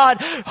 but God,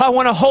 I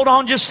want to hold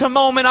on just a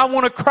moment. I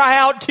want to cry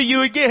out to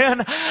you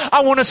again.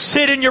 I want to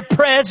sit in your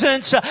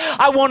presence.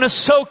 I want to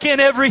soak in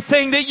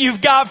everything that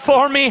you've got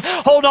for me.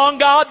 Hold on,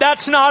 God,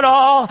 that's not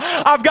all.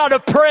 I've got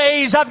a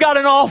praise. I've got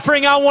an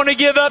offering I want to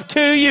give up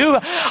to you.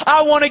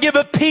 I want to give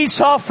a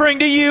peace offering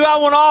to you. I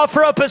want to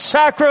offer up a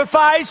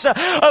sacrifice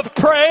of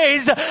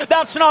praise.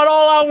 That's not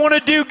all I want to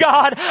do,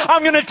 God.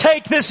 I'm going to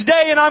take this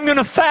day and I'm going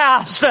to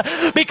fast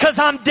because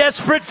I'm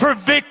desperate for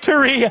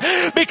victory,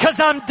 because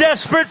I'm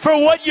desperate for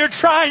what you're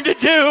trying to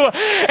do.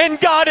 And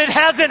God, it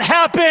hasn't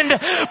happened,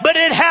 but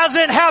it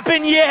hasn't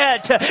happened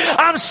yet.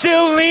 I'm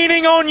still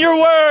leaning on your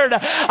word.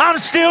 I'm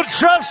still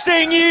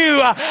trusting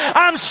you.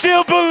 I'm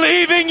still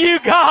believing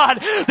you, God,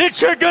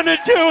 that you're going to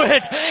do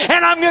it.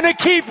 And I'm going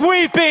to keep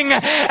weeping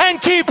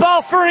and keep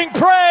offering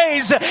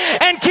praise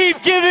and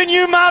keep giving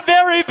you my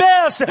very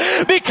best,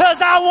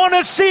 because I want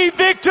to see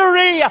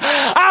victory.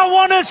 I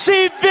want to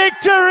see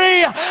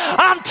victory.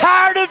 I'm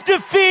tired of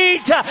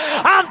defeat.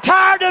 I'm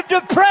tired of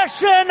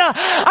depression.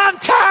 I'm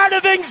tired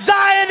of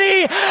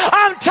anxiety.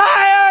 I'm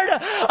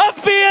tired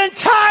of being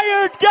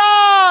tired,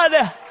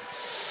 God.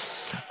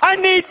 I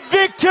need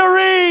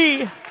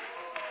victory.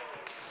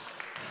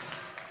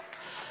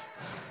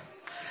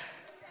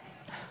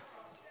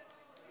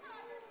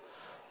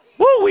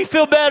 Woo, we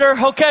feel better.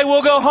 Okay,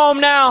 we'll go home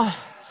now.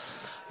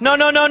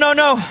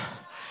 No.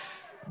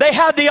 They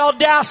had the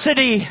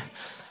audacity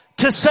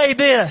to say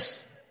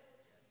this: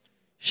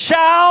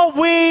 shall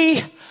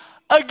we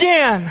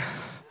again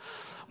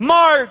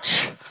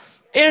march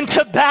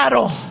into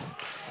battle?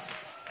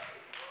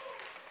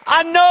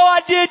 I know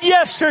I did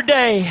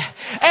yesterday,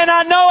 and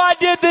I know I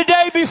did the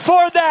day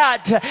before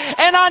that,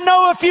 and I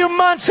know a few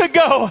months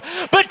ago,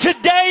 but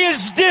today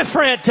is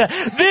different.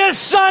 This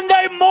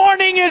Sunday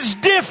morning is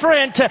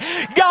different.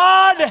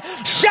 God,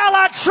 shall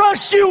I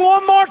trust you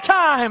one more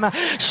time?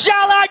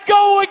 Shall I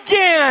go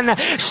again?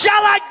 Shall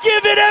I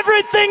give it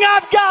everything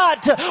I've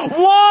got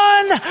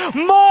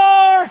one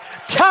more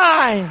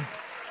time?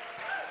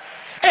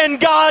 And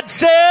God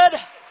said,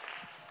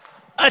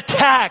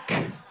 attack.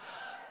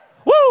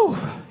 Woo!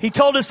 He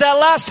told us that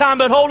last time,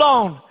 but hold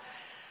on.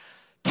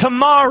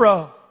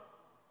 Tomorrow,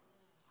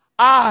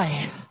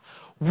 I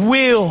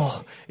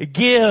will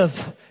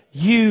give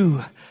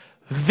you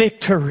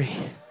victory.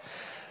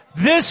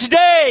 This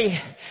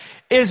day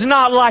is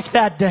not like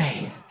that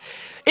day.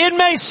 It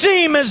may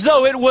seem as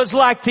though it was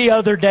like the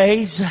other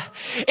days.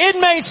 It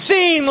may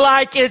seem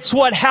like it's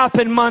what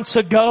happened months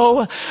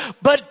ago,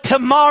 but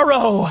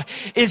tomorrow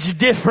is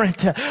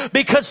different,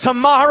 because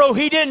tomorrow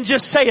he didn't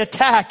just say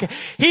attack.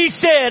 He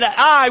said,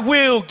 I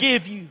will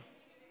give you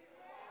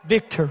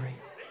victory.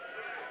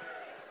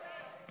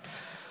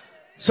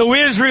 So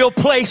Israel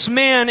placed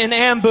men in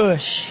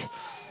ambush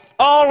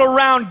all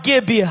around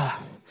Gibeah,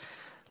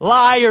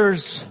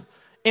 liars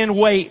in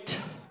wait.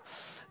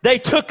 They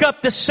took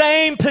up the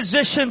same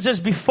positions as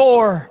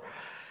before.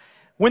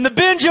 When the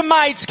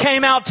Benjamites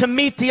came out to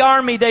meet the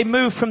army, they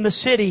moved from the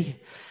city.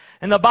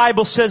 And the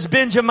Bible says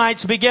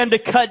Benjamites began to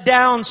cut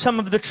down some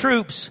of the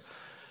troops,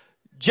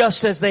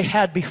 just as they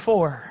had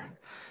before.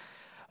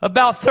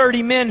 About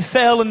 30 men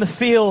fell in the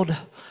field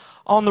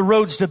on the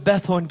roads to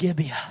Bethel and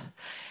Gibeah.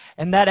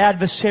 And that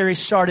adversary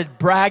started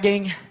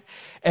bragging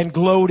and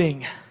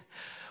gloating.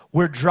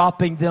 We're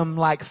dropping them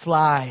like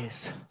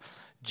flies,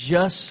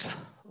 just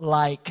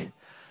like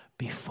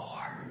before.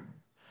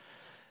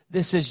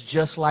 This is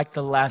just like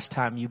the last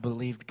time you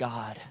believed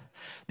God.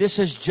 This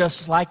is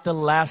just like the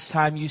last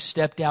time you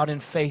stepped out in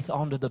faith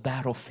onto the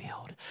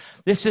battlefield.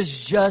 This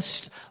is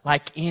just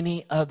like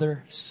any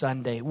other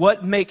Sunday.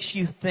 What makes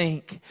you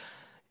think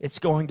it's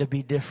going to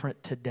be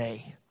different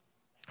today?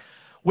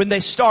 When they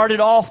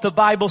started off, the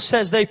Bible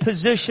says they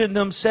positioned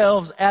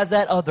themselves as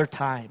at other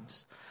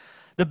times.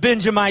 The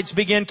Benjamites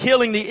began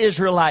killing the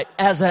Israelite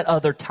as at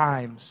other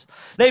times.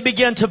 They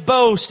began to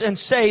boast and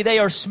say they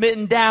are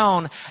smitten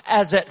down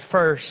as at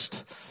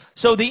first.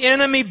 So the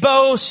enemy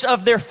boasts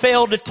of their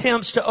failed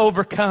attempts to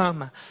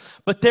overcome.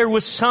 But there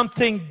was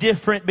something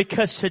different,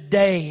 because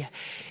today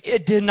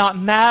It did not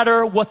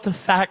matter what the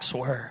facts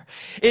were.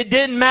 It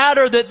didn't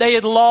matter that they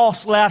had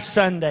lost last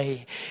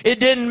Sunday. It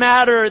didn't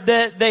matter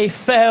that they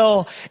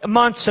fell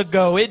months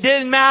ago. It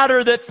didn't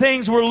matter that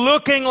things were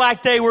looking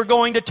like they were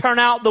going to turn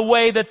out the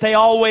way that they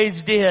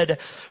always did.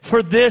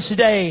 For this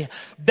day,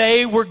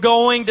 they were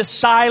going to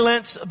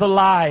silence the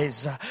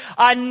lies.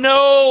 I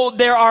know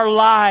there are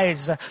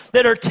lies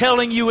that are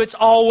telling you it's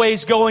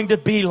always going to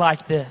be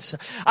like this.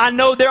 I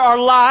know there are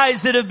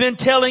lies that have been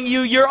telling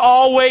you you're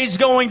always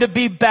going to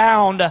be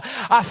bound.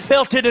 I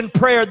felt it in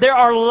prayer. There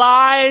are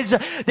lies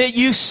that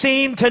you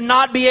seem to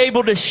not be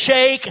able to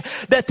shake,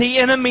 that the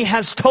enemy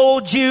has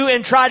told you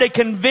and tried to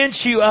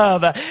convince you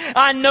of.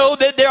 I know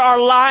that there are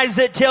lies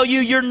that tell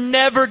you you're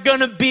never going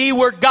to be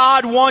where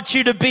God wants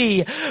you to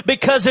be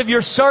because of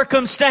your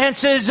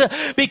circumstances,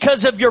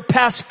 because of your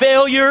past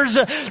failures,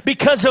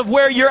 because of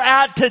where you're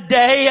at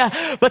today.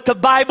 But the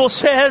Bible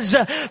says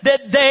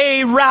that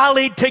they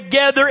rallied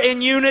together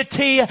in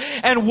unity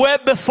and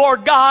wept before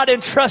God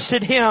and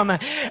trusted Him.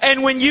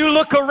 And when you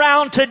look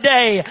around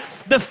today,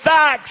 the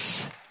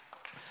facts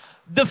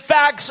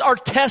are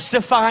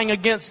testifying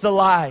against the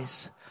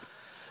lies.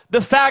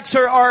 The facts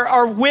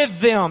are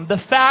with them. The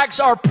facts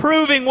are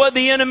proving what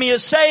the enemy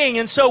is saying,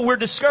 and so we're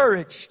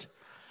discouraged.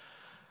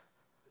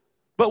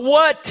 But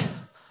what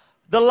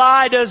the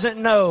lie doesn't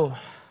know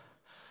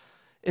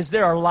is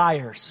there are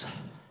liars.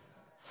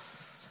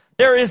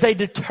 There is a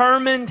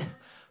determined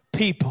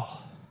people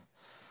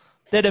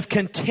that have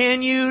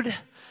continued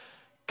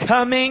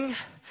coming.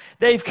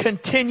 They've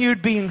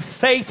continued being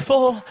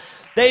faithful.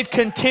 They've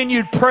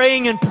continued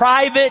praying in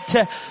private.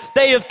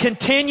 They have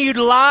continued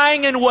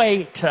lying in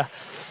wait.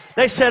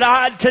 They said,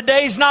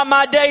 today's not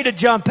my day to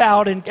jump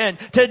out and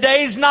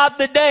today's not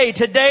the day.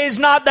 Today's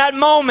not that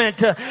moment.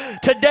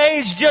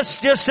 Today's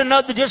just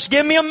another, just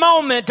give me a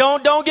moment.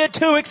 Don't get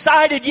too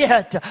excited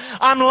yet.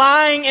 I'm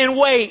lying in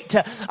wait.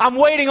 I'm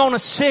waiting on a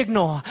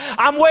signal.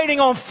 I'm waiting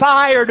on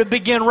fire to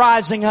begin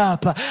rising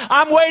up.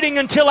 I'm waiting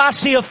until I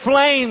see a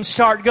flame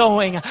start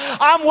going.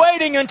 I'm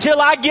waiting until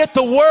I get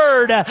the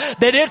word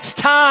that it's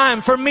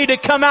time for me to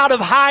come out of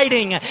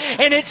hiding,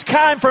 and it's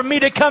time for me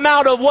to come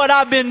out of what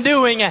I've been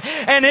doing,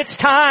 and it's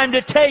time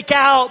to take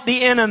out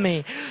the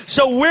enemy.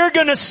 So we're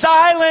going to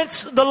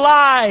silence the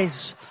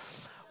lies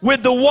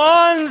with the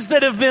ones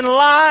that have been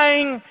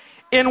lying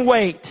in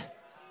wait.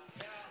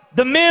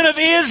 The men of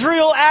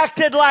Israel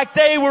acted like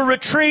they were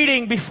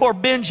retreating before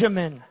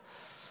Benjamin,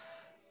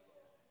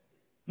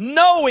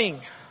 knowing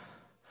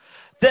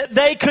that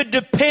they could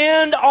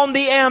depend on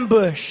the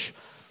ambush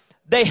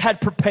they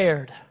had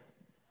prepared.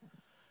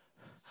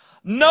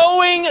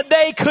 Knowing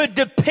they could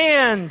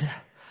depend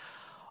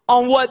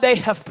on what they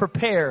have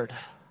prepared.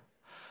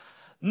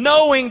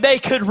 Knowing they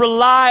could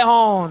rely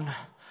on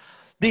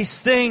these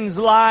things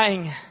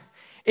lying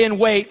in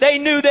wait. They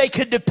knew they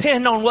could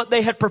depend on what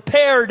they had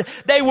prepared.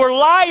 They were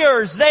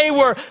liars. They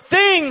were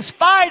things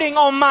fighting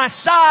on my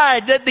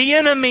side that the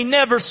enemy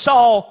never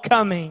saw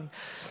coming.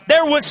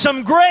 There was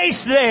some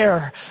grace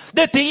there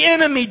that the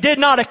enemy did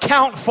not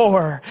account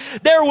for.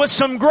 There was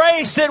some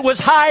grace that was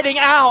hiding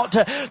out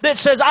that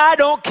says, I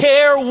don't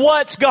care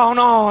what's gone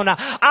on.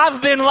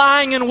 I've been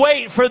lying in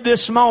wait for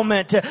this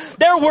moment.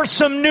 There were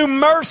some new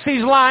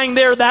mercies lying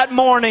there that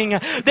morning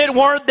that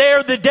weren't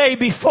there the day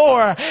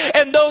before.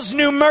 And those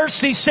new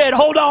mercies said,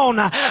 hold on,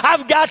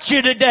 I've got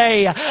you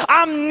today.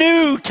 I'm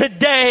new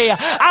today.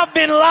 I've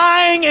been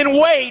lying in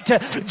wait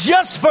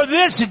just for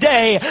this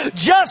day,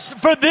 just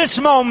for this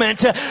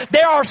moment.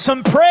 There are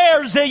some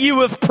prayers that you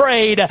have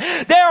prayed.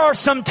 There are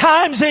some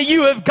times that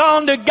you have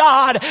gone to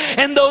God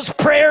and those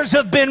prayers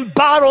have been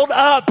bottled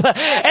up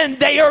and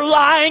they are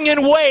lying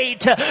in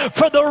wait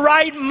for the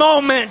right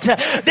moment.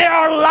 There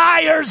are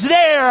liars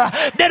there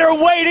that are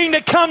waiting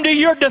to come to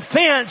your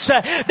defense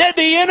that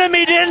the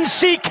enemy didn't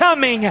see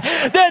coming.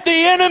 That the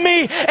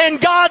enemy,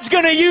 and God's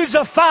going to use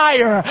a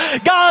fire.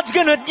 God's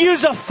going to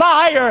use a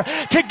fire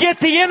to get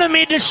the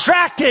enemy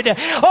distracted.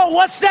 Oh,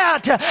 what's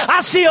that?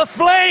 I see a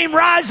flame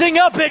rising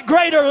up at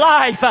Greater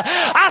Life.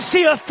 I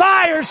see a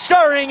fire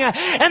stirring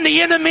and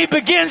the enemy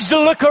begins to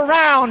look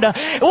around.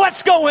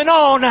 What's going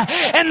on?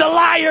 And the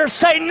liars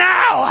say,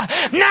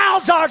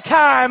 now's our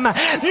time.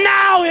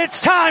 Now it's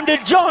time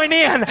to join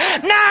in.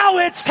 Now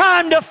it's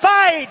time to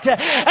fight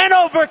and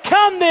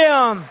overcome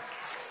them.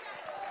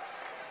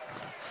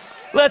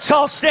 Let's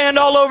all stand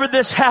all over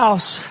this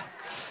house.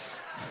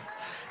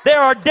 There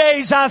are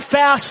days I've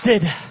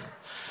fasted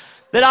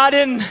that I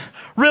didn't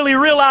really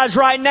realize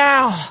right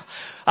now.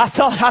 I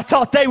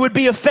thought they would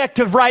be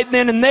effective right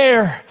then and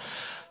there.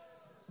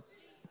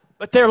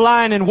 But they're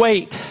lying in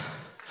wait.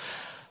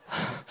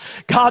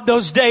 God,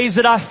 those days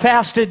that I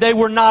fasted, they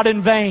were not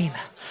in vain.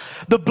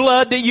 The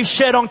blood that you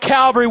shed on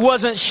Calvary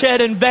wasn't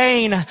shed in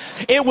vain.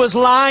 It was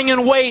lying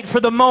in wait for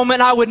the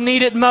moment I would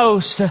need it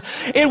most.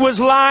 It was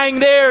lying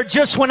there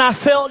just when I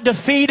felt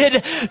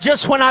defeated,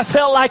 just when I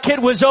felt like it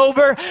was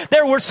over.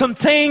 There were some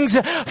things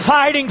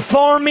fighting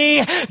for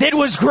me that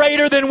was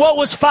greater than what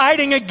was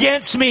fighting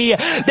against me.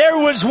 There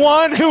was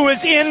one who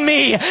was in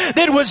me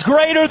that was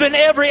greater than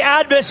every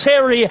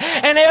adversary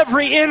and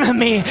every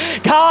enemy.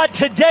 God,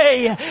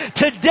 today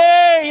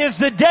is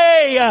the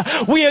day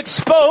we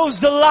expose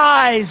the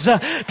lies.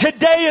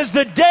 Today is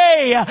the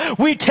day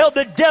we tell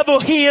the devil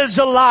he is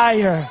a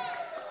liar.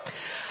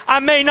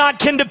 I may not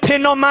can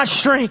depend on my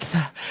strength.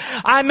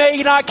 I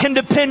may not can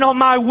depend on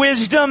my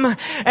wisdom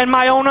and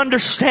my own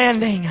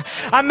understanding.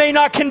 I may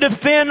not can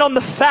depend on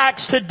the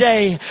facts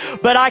today,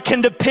 but I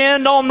can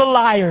depend on the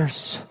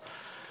liars.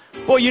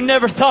 Well, you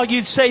never thought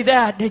you'd say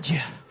that, did you?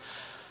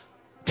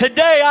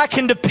 Today I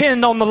can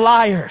depend on the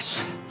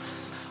liars.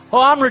 Oh,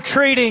 I'm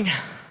retreating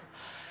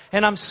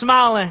and I'm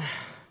smiling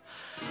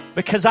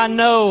because I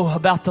know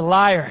about the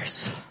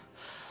liars.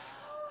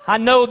 I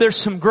know there's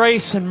some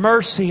grace and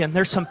mercy and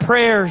there's some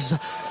prayers.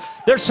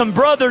 There's some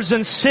brothers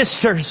and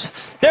sisters.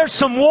 There's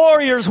some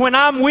warriors when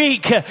I'm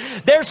weak.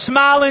 They're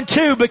smiling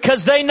too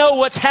because they know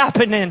what's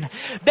happening.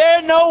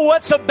 They know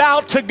what's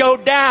about to go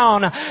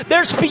down.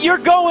 You're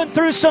going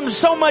through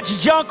so much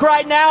junk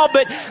right now,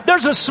 but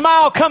there's a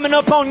smile coming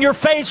up on your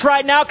face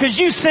right now because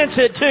you sense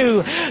it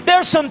too.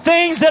 There's some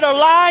things that are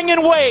lying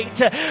in wait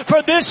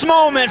for this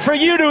moment for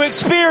you to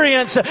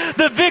experience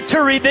the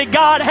victory that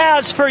God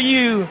has for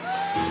you.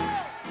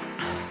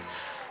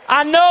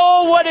 I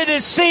know what it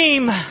has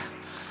seemed,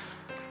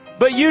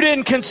 but you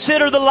didn't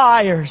consider the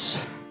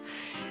liars.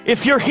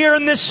 If you're here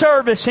in this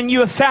service and you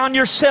have found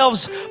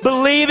yourselves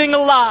believing a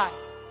lie,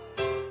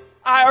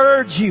 I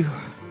urge you,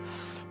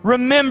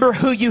 remember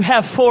who you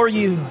have for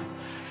you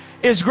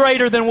is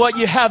greater than what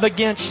you have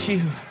against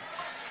you.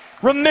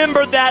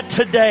 Remember that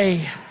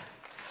today.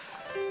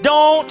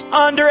 Don't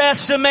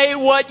underestimate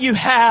what you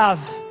have.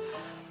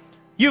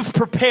 You've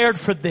prepared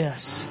for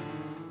this.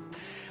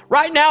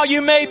 Right now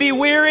you may be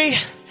weary.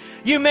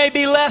 You may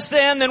be less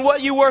than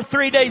what you were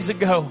 3 days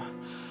ago.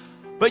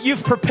 But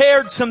you've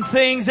prepared some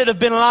things that have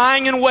been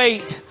lying in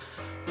wait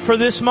for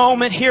this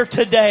moment here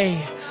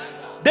today.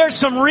 There's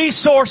some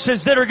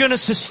resources that are going to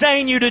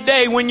sustain you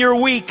today when you're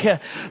weak.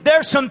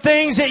 There's some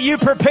things that you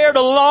prepared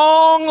a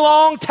long,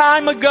 long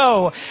time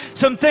ago.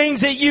 Some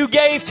things that you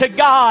gave to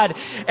God.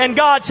 And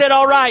God said,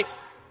 all right,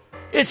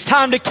 it's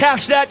time to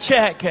cash that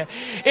check.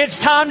 It's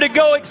time to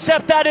go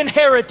accept that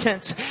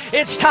inheritance.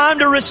 It's time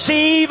to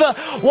receive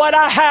what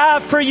I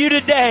have for you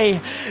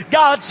today.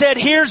 God said,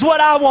 here's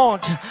what I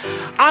want.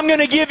 I'm going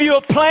to give you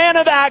a plan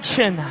of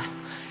action.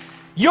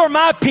 You're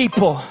my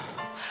people.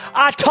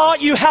 I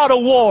taught you how to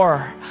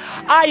war.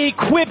 I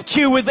equipped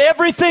you with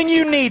everything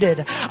you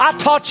needed. I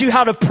taught you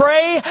how to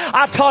pray.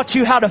 I taught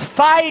you how to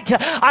fight.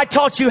 I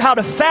taught you how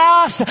to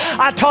fast.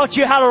 I taught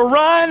you how to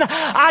run.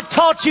 I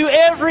taught you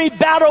every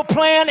battle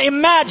plan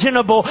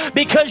imaginable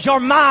because you're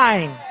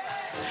mine.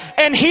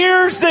 And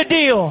here's the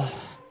deal.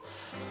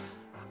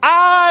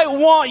 I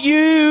want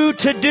you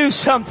to do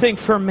something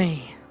for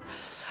me.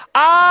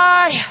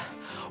 I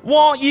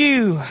want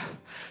you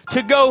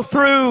to go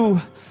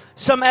through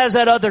some as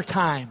at other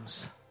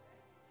times.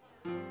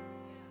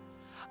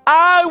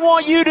 I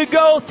want you to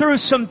go through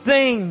some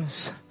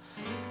things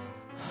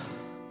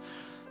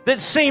that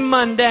seem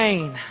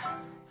mundane,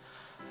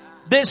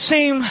 that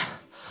seem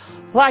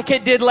like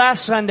it did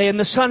last Sunday and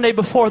the Sunday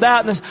before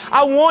that. And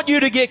I want you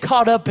to get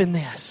caught up in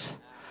this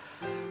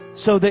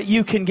so that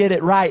you can get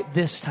it right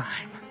this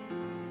time.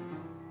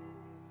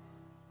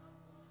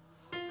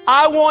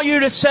 I want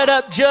you to set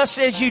up just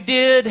as you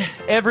did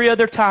every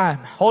other time.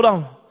 Hold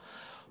on.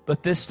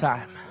 But this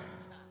time,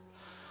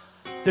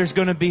 there's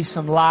going to be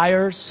some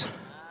liars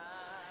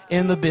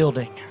in the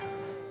building.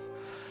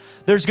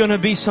 There's going to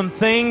be some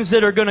things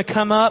that are going to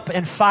come up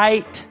and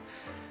fight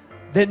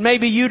that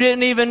maybe you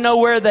didn't even know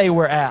where they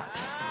were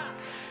at.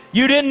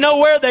 You didn't know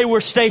where they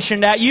were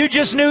stationed at. You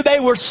just knew they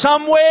were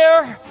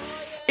somewhere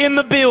in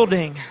the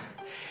building.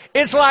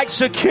 It's like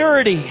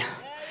security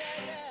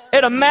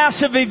at a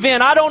massive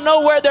event. I don't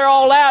know where they're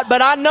all at, but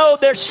I know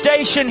they're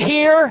stationed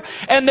here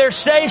and they're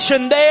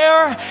stationed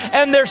there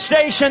and they're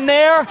stationed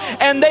there,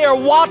 and they are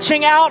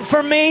watching out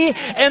for me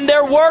and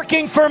they're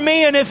working for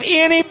me, and if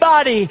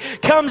anybody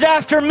comes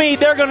after me,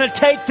 they're going to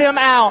take them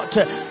out.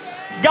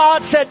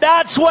 God said,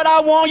 that's what I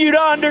want you to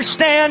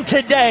understand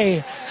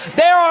today.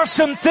 There are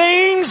some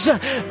things,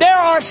 there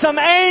are some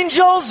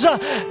angels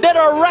that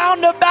are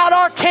round about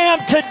our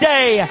camp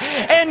today.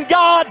 And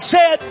God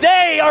said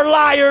they are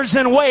liars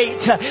in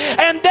wait.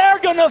 And they're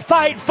gonna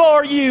fight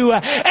for you.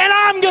 And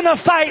I'm gonna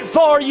fight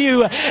for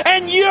you.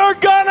 And you're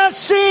gonna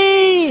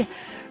see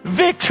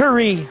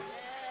victory.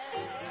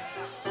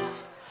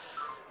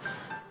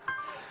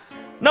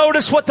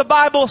 Notice what the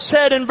Bible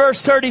said in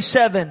verse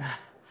 37.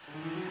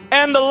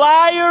 And the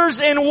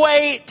liars in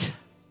wait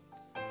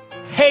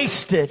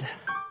hasted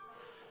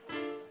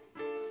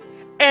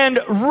and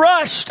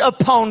rushed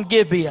upon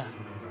Gibeah.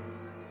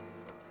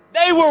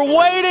 They were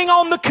waiting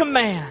on the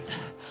command.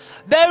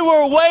 They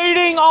were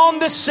waiting on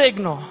the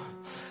signal.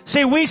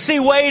 See, we see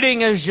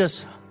waiting as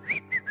just...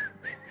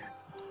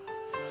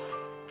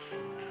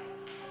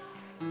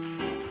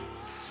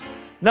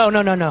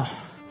 No.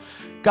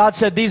 God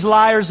said these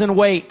liars in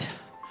wait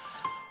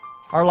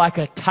are like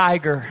a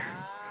tiger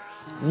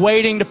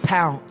waiting to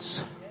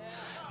pounce.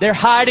 They're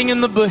hiding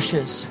in the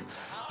bushes.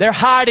 They're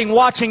hiding,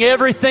 watching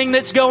everything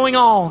that's going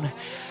on.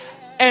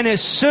 And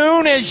as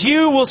soon as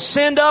you will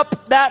send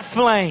up that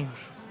flame,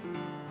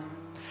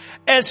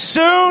 as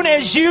soon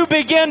as you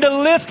begin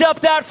to lift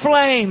up that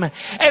flame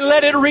and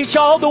let it reach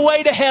all the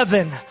way to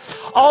heaven,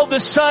 all of a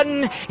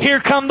sudden, here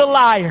come the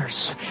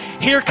liars.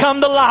 Here come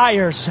the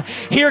liars.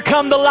 Here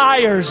come the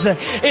liars.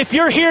 If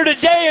you're here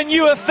today and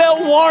you have felt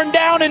worn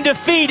down and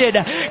defeated,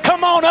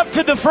 come on up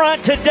to the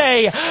front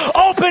today.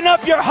 Open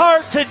up your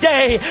heart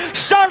today.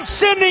 Start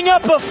sending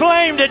up a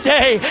flame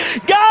today.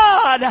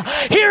 God,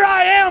 here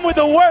I am with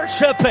the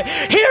worship.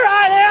 Here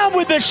I am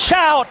with the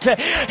shout.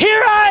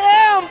 Here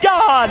I am,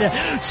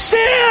 God.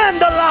 Send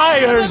the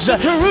liars.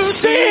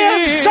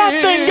 Send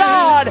something,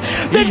 God,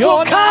 that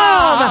will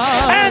come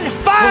and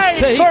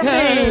fight for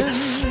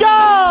me.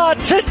 God,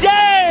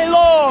 today,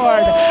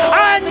 Lord,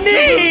 I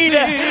need,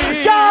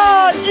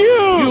 God,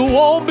 you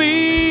won't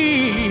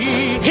be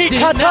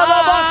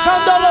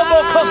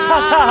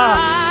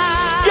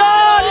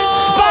God, in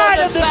spite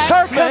of the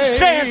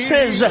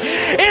circumstances,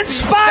 in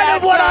spite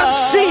of what I'm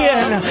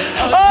seeing,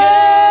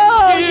 oh,